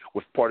TD,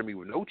 with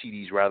no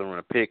TDs rather than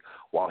a pick,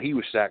 while he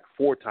was sacked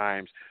 4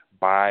 times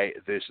by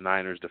this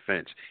Niners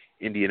defense.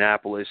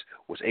 Indianapolis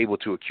was able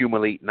to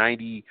accumulate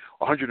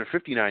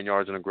 159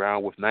 yards on the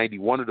ground, with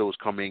 91 of those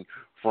coming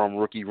from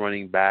rookie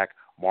running back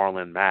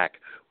Marlon Mack.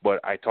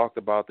 But I talked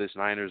about this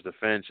Niners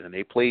defense, and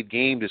they played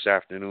game this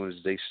afternoon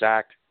as they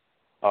sacked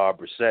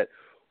Brissett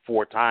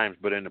 4 times.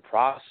 But in the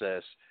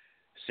process,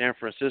 San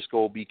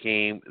Francisco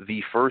became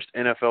the first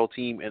NFL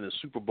team in the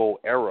Super Bowl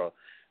era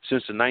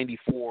since the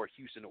 94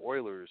 Houston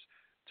Oilers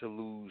to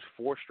lose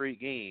 4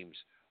 straight games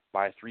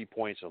by 3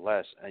 points or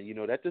less. And,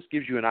 that just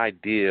gives you an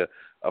idea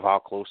of how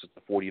close the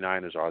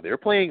 49ers are. They're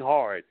playing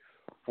hard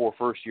for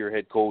first-year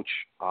head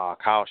coach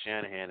Kyle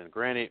Shanahan. And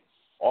granted,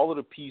 all of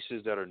the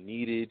pieces that are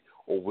needed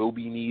or will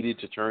be needed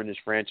to turn this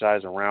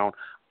franchise around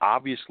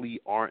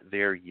obviously aren't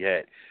there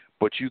yet.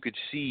 But you could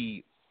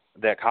see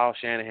that Kyle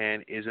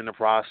Shanahan is in the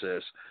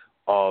process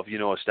of,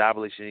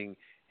 establishing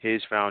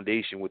his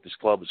foundation with this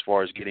club as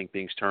far as getting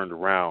things turned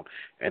around.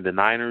 And the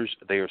Niners,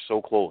 they are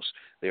so close.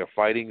 They are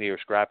fighting, they are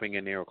scrapping,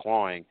 and they are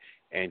clawing.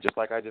 And just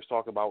like I just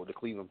talked about with the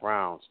Cleveland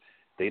Browns,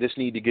 they just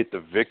need to get the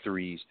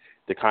victories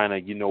to kind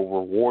of,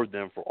 reward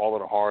them for all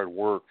of the hard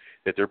work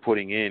that they're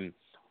putting in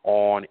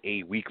on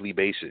a weekly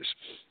basis.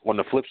 On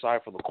the flip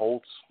side for the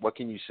Colts, what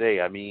can you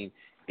say? I mean,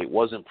 it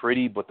wasn't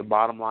pretty, but the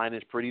bottom line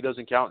is pretty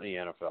doesn't count in the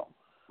NFL.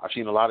 I've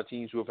seen a lot of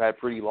teams who have had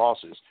pretty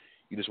losses.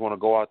 You just want to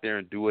go out there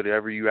and do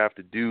whatever you have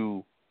to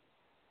do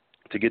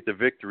to get the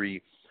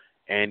victory,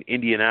 and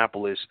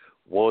Indianapolis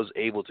was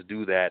able to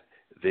do that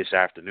this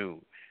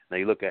afternoon. Now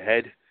you look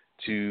ahead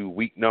to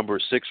week number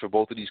 6 for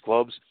both of these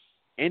clubs.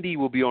 Indy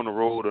will be on the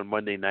road on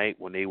Monday night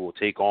when they will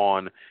take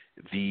on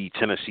the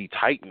Tennessee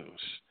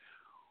Titans,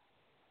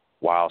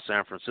 while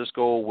San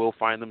Francisco will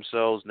find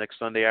themselves next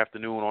Sunday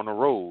afternoon on the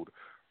road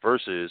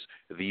versus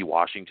the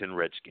Washington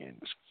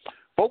Redskins.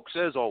 Folks,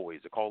 as always,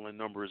 the call-in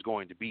number is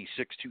going to be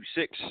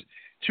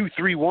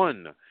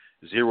 626-231-0309.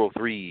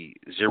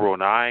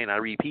 I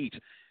repeat,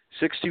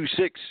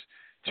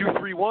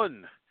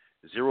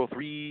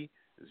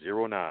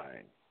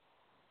 626-231-0309.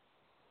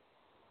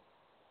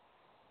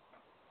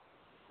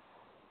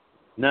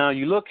 Now,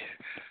 you look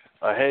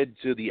ahead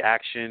to the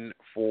action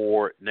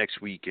for next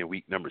week in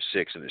week number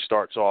 6, and it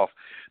starts off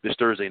this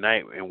Thursday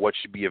night in what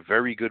should be a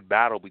very good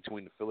battle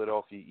between the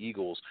Philadelphia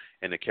Eagles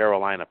and the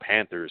Carolina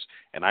Panthers.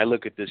 And I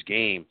look at this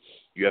game,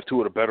 you have 2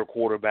 of the better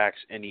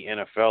quarterbacks in the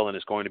NFL, and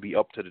it's going to be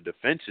up to the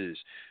defenses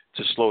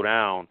to slow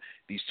down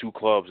these 2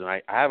 clubs. And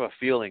I have a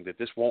feeling that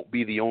this won't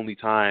be the only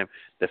time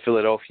that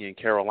Philadelphia and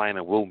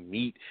Carolina will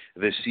meet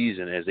this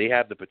season, as they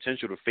have the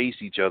potential to face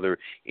each other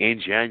in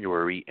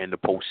January in the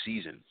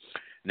postseason.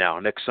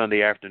 Now, next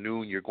Sunday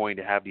afternoon, you're going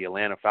to have the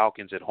Atlanta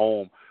Falcons at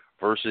home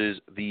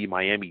versus the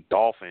Miami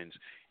Dolphins.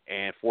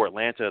 And for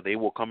Atlanta, they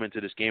will come into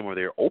this game, or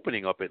they're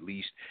opening up at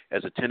least,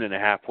 as a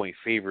 10.5-point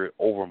favorite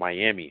over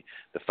Miami.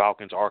 The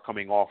Falcons are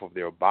coming off of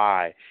their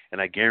bye,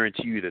 and I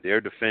guarantee you that their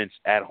defense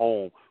at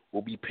home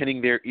will be pinning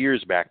their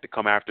ears back to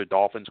come after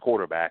Dolphins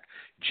quarterback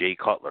Jay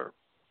Cutler.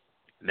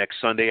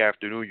 Next Sunday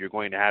afternoon, you're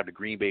going to have the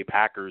Green Bay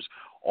Packers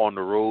on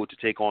the road to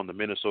take on the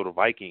Minnesota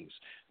Vikings.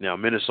 Now,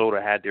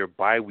 Minnesota had their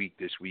bye week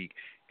this week,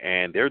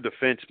 and their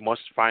defense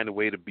must find a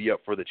way to be up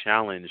for the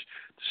challenge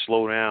to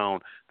slow down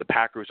the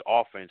Packers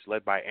offense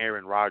led by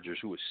Aaron Rodgers,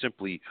 who is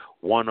simply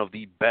one of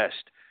the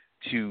best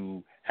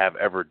to have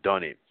ever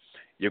done it.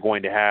 You're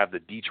going to have the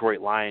Detroit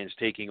Lions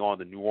taking on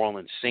the New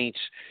Orleans Saints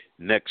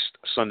next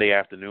Sunday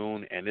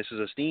afternoon, and this is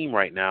a steam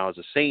right now as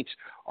the Saints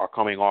are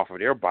coming off of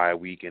their bye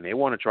week, and they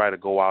want to try to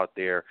go out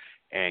there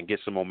and get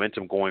some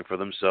momentum going for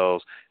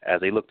themselves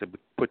as they look to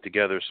put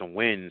together some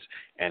wins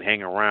and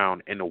hang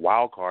around in the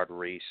wild card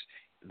race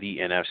the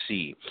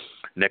NFC.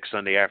 Next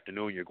Sunday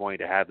afternoon, you're going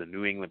to have the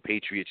New England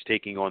Patriots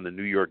taking on the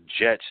New York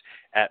Jets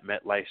at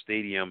MetLife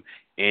Stadium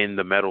in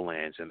the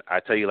Meadowlands. And I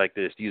tell you like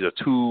this, these are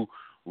two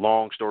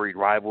long storied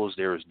rivals.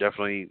 There is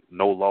definitely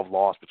no love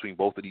lost between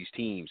both of these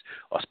teams,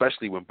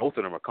 especially when both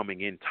of them are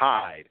coming in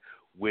tied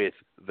with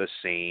the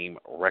same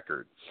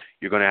record.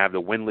 You're going to have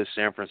the winless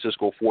San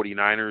Francisco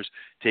 49ers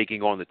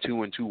taking on the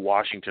 2-2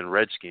 Washington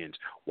Redskins.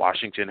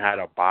 Washington had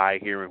a bye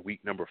here in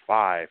week number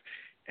 5,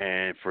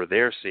 and for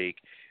their sake,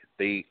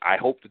 I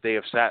hope that they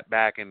have sat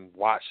back and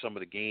watched some of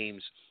the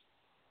games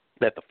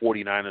that the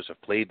 49ers have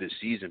played this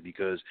season,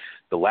 because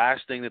the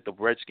last thing that the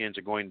Redskins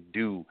are going to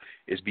do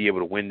is be able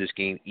to win this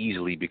game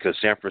easily, because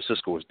San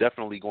Francisco is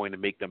definitely going to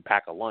make them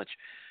pack a lunch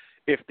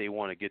if they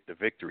want to get the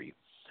victory.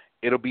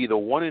 It'll be the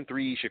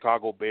 1-3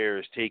 Chicago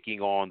Bears taking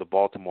on the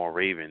Baltimore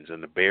Ravens,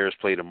 and the Bears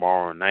play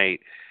tomorrow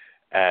night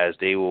as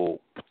they will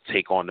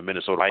take on the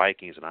Minnesota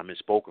Vikings. And I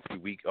misspoke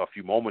a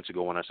few moments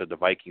ago when I said the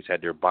Vikings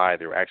had their bye.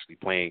 They're actually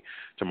playing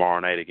tomorrow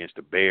night against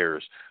the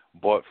Bears.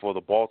 But for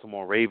the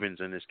Baltimore Ravens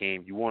in this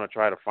game, you want to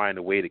try to find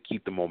a way to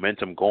keep the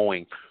momentum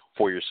going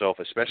for yourself,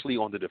 especially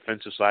on the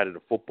defensive side of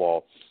the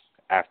football,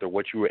 after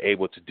what you were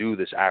able to do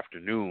this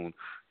afternoon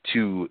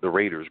to the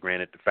Raiders.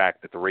 Granted, the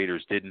fact that the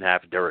Raiders didn't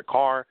have Derek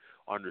Carr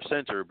under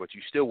center, but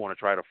you still want to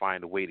try to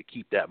find a way to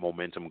keep that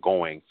momentum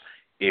going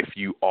if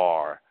you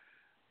are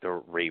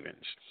the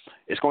Ravens.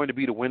 It's going to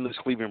be the winless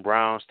Cleveland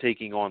Browns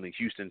taking on the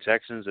Houston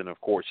Texans, and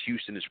of course,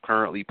 Houston is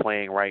currently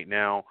playing right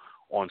now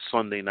on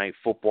Sunday Night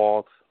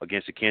Football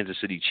against the Kansas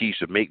City Chiefs.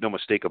 So make no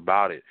mistake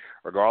about it,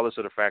 regardless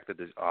of the fact that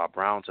the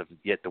Browns have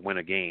yet to win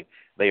a game,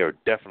 they are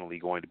definitely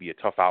going to be a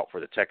tough out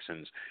for the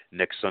Texans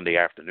next Sunday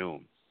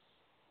afternoon.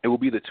 It will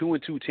be the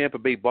 2-2 Tampa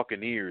Bay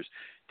Buccaneers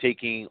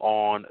taking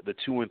on the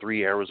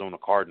 2-3 Arizona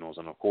Cardinals.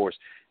 And, of course,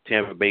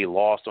 Tampa Bay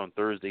lost on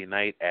Thursday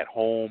night at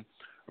home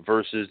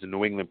versus the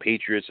New England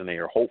Patriots, and they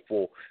are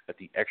hopeful that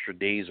the extra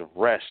days of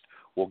rest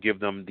will give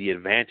them the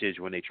advantage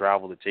when they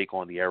travel to take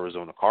on the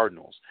Arizona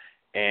Cardinals.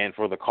 And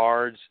for the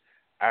Cards,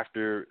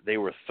 after they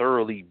were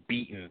thoroughly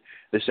beaten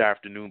this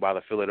afternoon by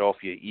the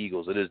Philadelphia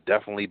Eagles, it is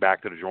definitely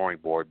back to the drawing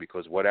board,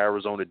 because what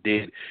Arizona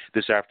did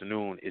this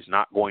afternoon is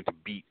not going to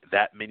beat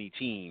that many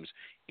teams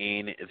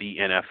in the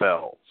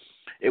NFL.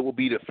 It will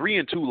be the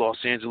 3-2 Los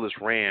Angeles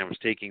Rams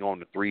taking on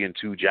the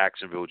 3-2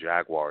 Jacksonville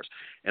Jaguars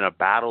in a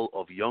battle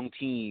of young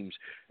teams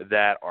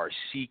that are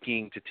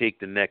seeking to take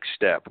the next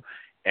step.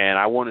 And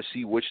I want to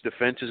see which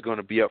defense is going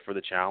to be up for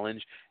the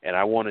challenge, and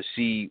I want to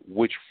see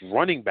which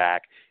running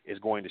back is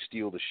going to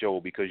steal the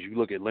show, because you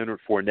look at Leonard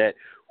Fournette,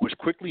 who is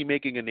quickly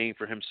making a name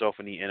for himself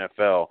in the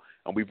NFL,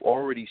 and we've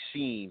already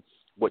seen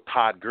what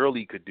Todd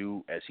Gurley could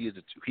do, as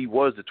he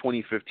was the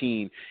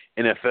 2015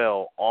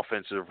 NFL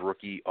Offensive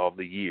Rookie of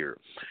the Year.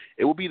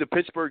 It will be the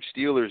Pittsburgh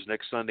Steelers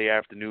next Sunday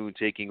afternoon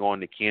taking on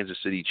the Kansas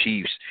City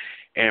Chiefs.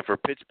 And for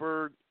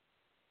Pittsburgh,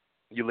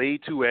 you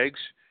laid 2 eggs,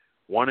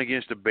 one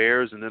against the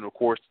Bears, and then, of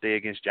course, today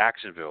against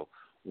Jacksonville.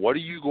 What are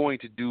you going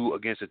to do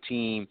against a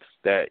team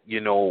that,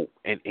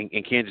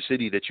 in Kansas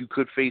City that you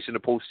could face in the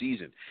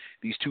postseason?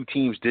 These two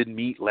teams did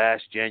meet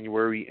last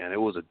January, and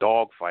it was a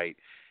dogfight.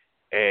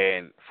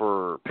 And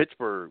for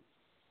Pittsburgh,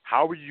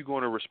 how are you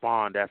going to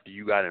respond after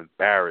you got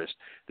embarrassed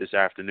this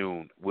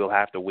afternoon? We'll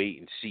have to wait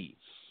and see.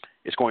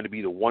 It's going to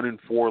be the 1-4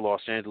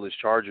 Los Angeles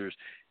Chargers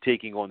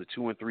taking on the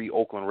 2-3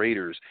 Oakland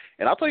Raiders.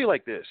 And I'll tell you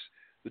like this.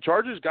 The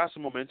Chargers got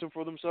some momentum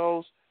for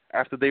themselves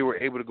after they were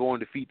able to go and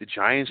defeat the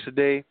Giants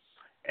today.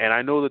 And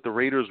I know that the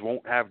Raiders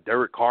won't have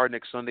Derek Carr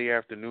next Sunday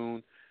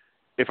afternoon.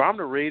 If I'm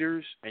the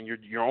Raiders and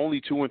you're only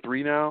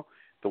 2-3 now,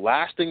 the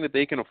last thing that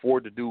they can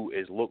afford to do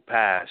is look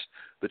past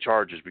the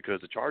Chargers,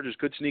 because the Chargers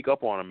could sneak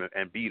up on them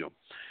and beat them.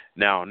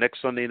 Now,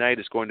 next Sunday night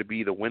is going to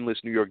be the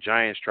winless New York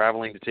Giants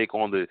traveling to take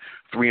on the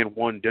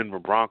 3-1 Denver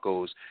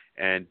Broncos.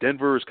 And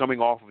Denver is coming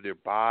off of their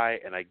bye,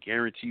 and I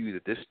guarantee you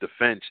that this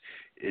defense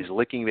is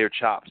licking their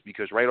chops,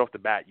 because right off the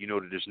bat, you know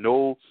that there's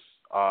no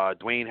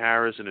Dwayne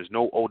Harris and there's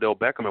no Odell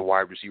Beckham at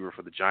wide receiver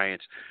for the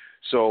Giants.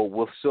 So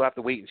we'll still have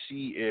to wait and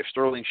see if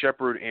Sterling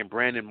Shepard and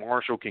Brandon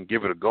Marshall can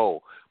give it a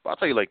go. But I'll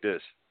tell you like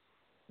this.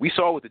 We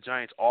saw what the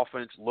Giants'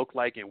 offense looked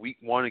like in Week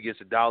 1 against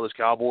the Dallas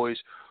Cowboys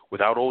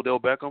without Odell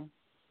Beckham.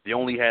 They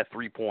only had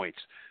 3 points.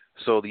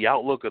 So the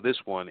outlook of this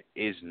one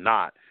is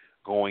not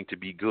going to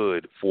be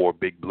good for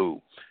Big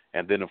Blue.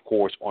 And then, of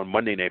course, on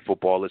Monday Night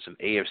Football, it's an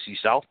AFC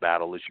South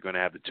battle. You're going to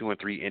have the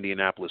 2-3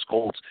 Indianapolis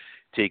Colts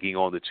taking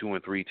on the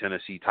 2-3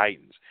 Tennessee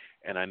Titans.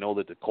 And I know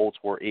that the Colts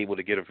were able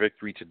to get a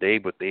victory today,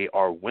 but they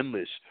are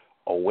winless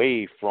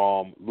away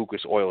from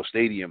Lucas Oil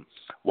Stadium,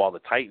 while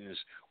the Titans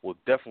will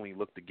definitely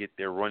look to get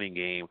their running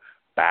game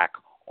back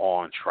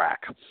on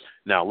track.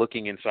 Now,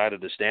 looking inside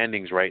of the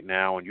standings right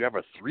now, and you have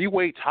a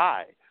 3-way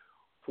tie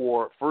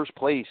for first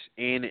place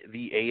in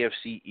the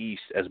AFC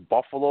East, as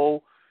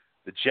Buffalo,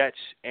 the Jets,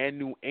 and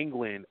New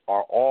England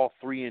are all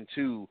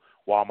 3-2,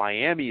 while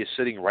Miami is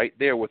sitting right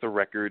there with a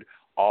record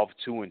of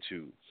 2-2.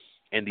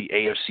 In the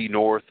AFC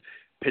North,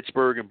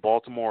 Pittsburgh and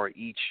Baltimore are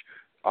each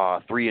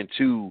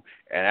 3-2,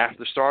 and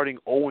after starting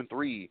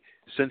 0-3,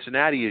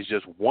 Cincinnati is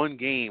just 1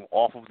 game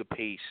off of the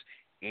pace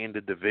in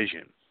the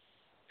division.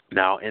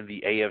 Now, in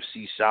the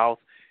AFC South,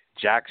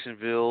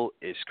 Jacksonville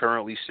is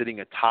currently sitting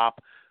atop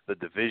the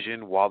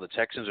division, while the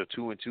Texans are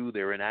 2-2.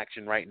 They're in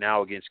action right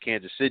now against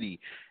Kansas City.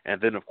 And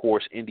then, of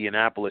course,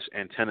 Indianapolis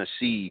and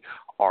Tennessee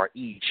are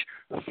each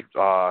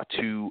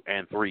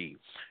 2-3.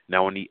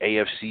 Now, in the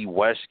AFC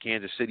West,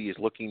 Kansas City is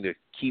looking to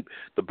keep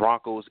the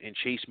Broncos in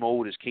chase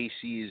mode as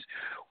KC is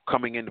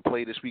coming into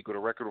play this week with a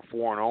record of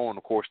 4-0. And,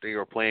 of course, they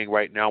are playing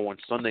right now on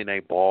Sunday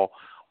Night Ball.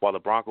 While the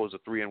Broncos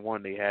are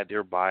 3-1, they had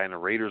their bye, and the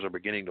Raiders are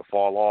beginning to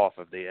fall off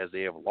as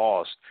they have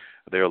lost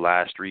their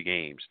last 3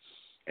 games.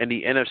 In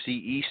the NFC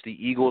East, the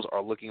Eagles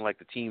are looking like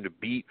the team to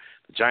beat.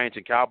 The Giants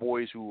and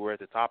Cowboys, who were at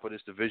the top of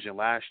this division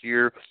last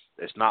year,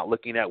 it's not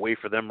looking that way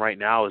for them right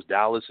now, as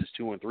Dallas is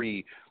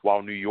 2-3,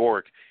 while New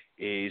York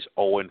is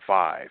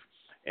 0-5.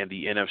 And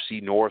the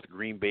NFC North,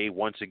 Green Bay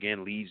once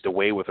again leads the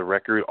way with a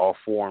record of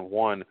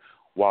 4-1,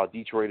 while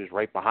Detroit is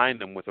right behind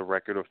them with a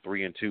record of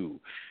 3-2.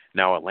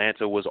 Now,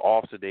 Atlanta was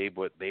off today,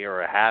 but they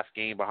are a half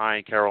game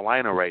behind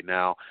Carolina right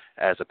now,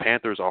 as the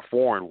Panthers are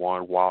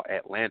 4-1, while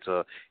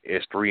Atlanta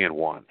is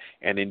 3-1.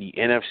 And in the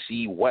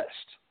NFC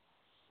West,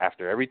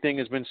 after everything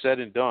has been said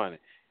and done,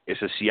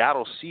 it's the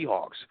Seattle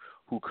Seahawks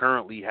who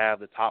currently have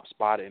the top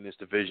spot in this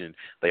division.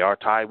 They are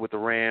tied with the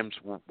Rams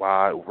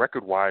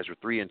record-wise for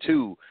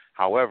 3-2.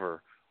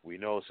 However, we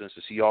know since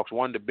the Seahawks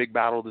won the big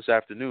battle this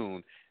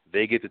afternoon,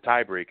 they get the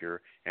tiebreaker,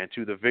 and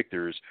to the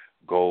victors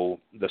go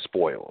the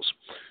spoils.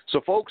 So,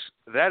 folks,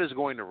 that is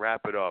going to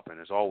wrap it up. And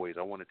as always,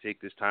 I want to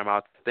take this time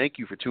out to thank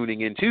you for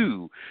tuning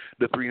into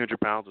the 300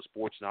 Pounds of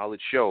Sports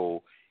Knowledge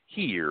show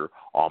here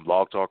on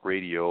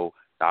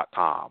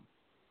blogtalkradio.com.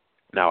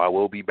 Now, I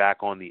will be back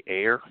on the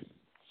air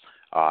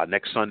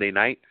next Sunday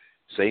night,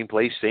 same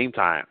place, same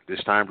time,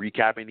 this time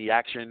recapping the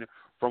action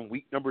from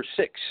week number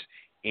 6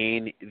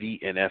 in the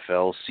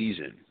NFL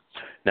season.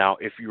 Now,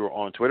 if you are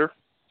on Twitter,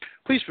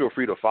 please feel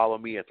free to follow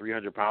me at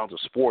 300 Pounds of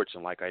Sports.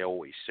 And like I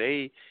always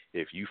say,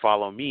 if you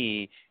follow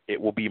me, it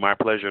will be my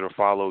pleasure to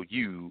follow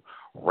you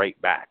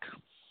right back.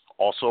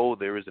 Also,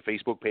 there is the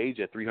Facebook page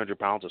at 300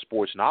 Pounds of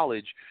Sports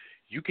Knowledge.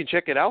 You can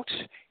check it out,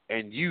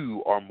 and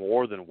you are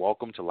more than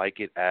welcome to like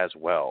it as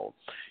well.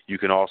 You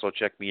can also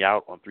check me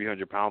out on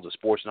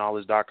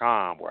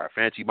 300poundsofsportsknowledge.com, where I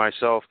fancy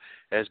myself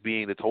as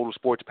being the total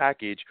sports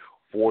package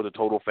for the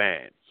total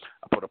fan.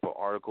 I put up an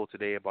article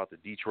today about the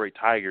Detroit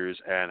Tigers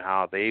and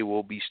how they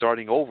will be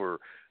starting over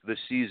this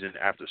season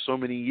after so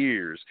many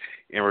years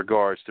in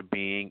regards to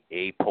being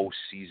a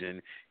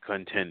postseason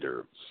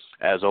contender.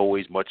 As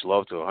always, much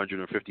love to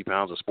 150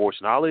 Pounds of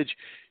Sports Knowledge.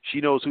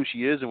 She knows who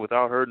she is, and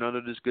without her, none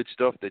of this good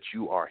stuff that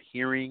you are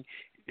hearing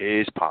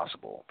is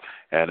possible.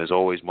 And as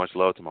always, much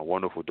love to my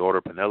wonderful daughter,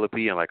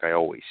 Penelope. And like I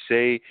always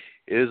say,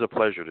 it is a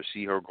pleasure to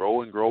see her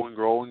grow and grow and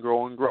grow and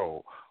grow and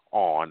grow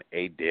on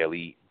a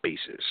daily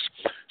basis.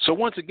 So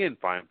once again,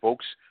 fine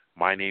folks,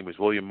 my name is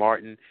William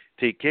Martin.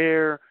 Take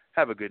care,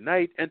 have a good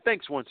night, and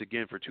thanks once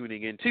again for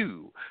tuning in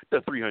to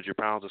the 300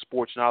 Pounds of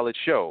Sports Knowledge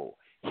show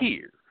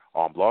here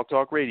on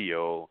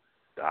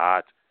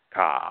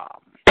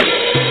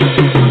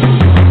blogtalkradio.com.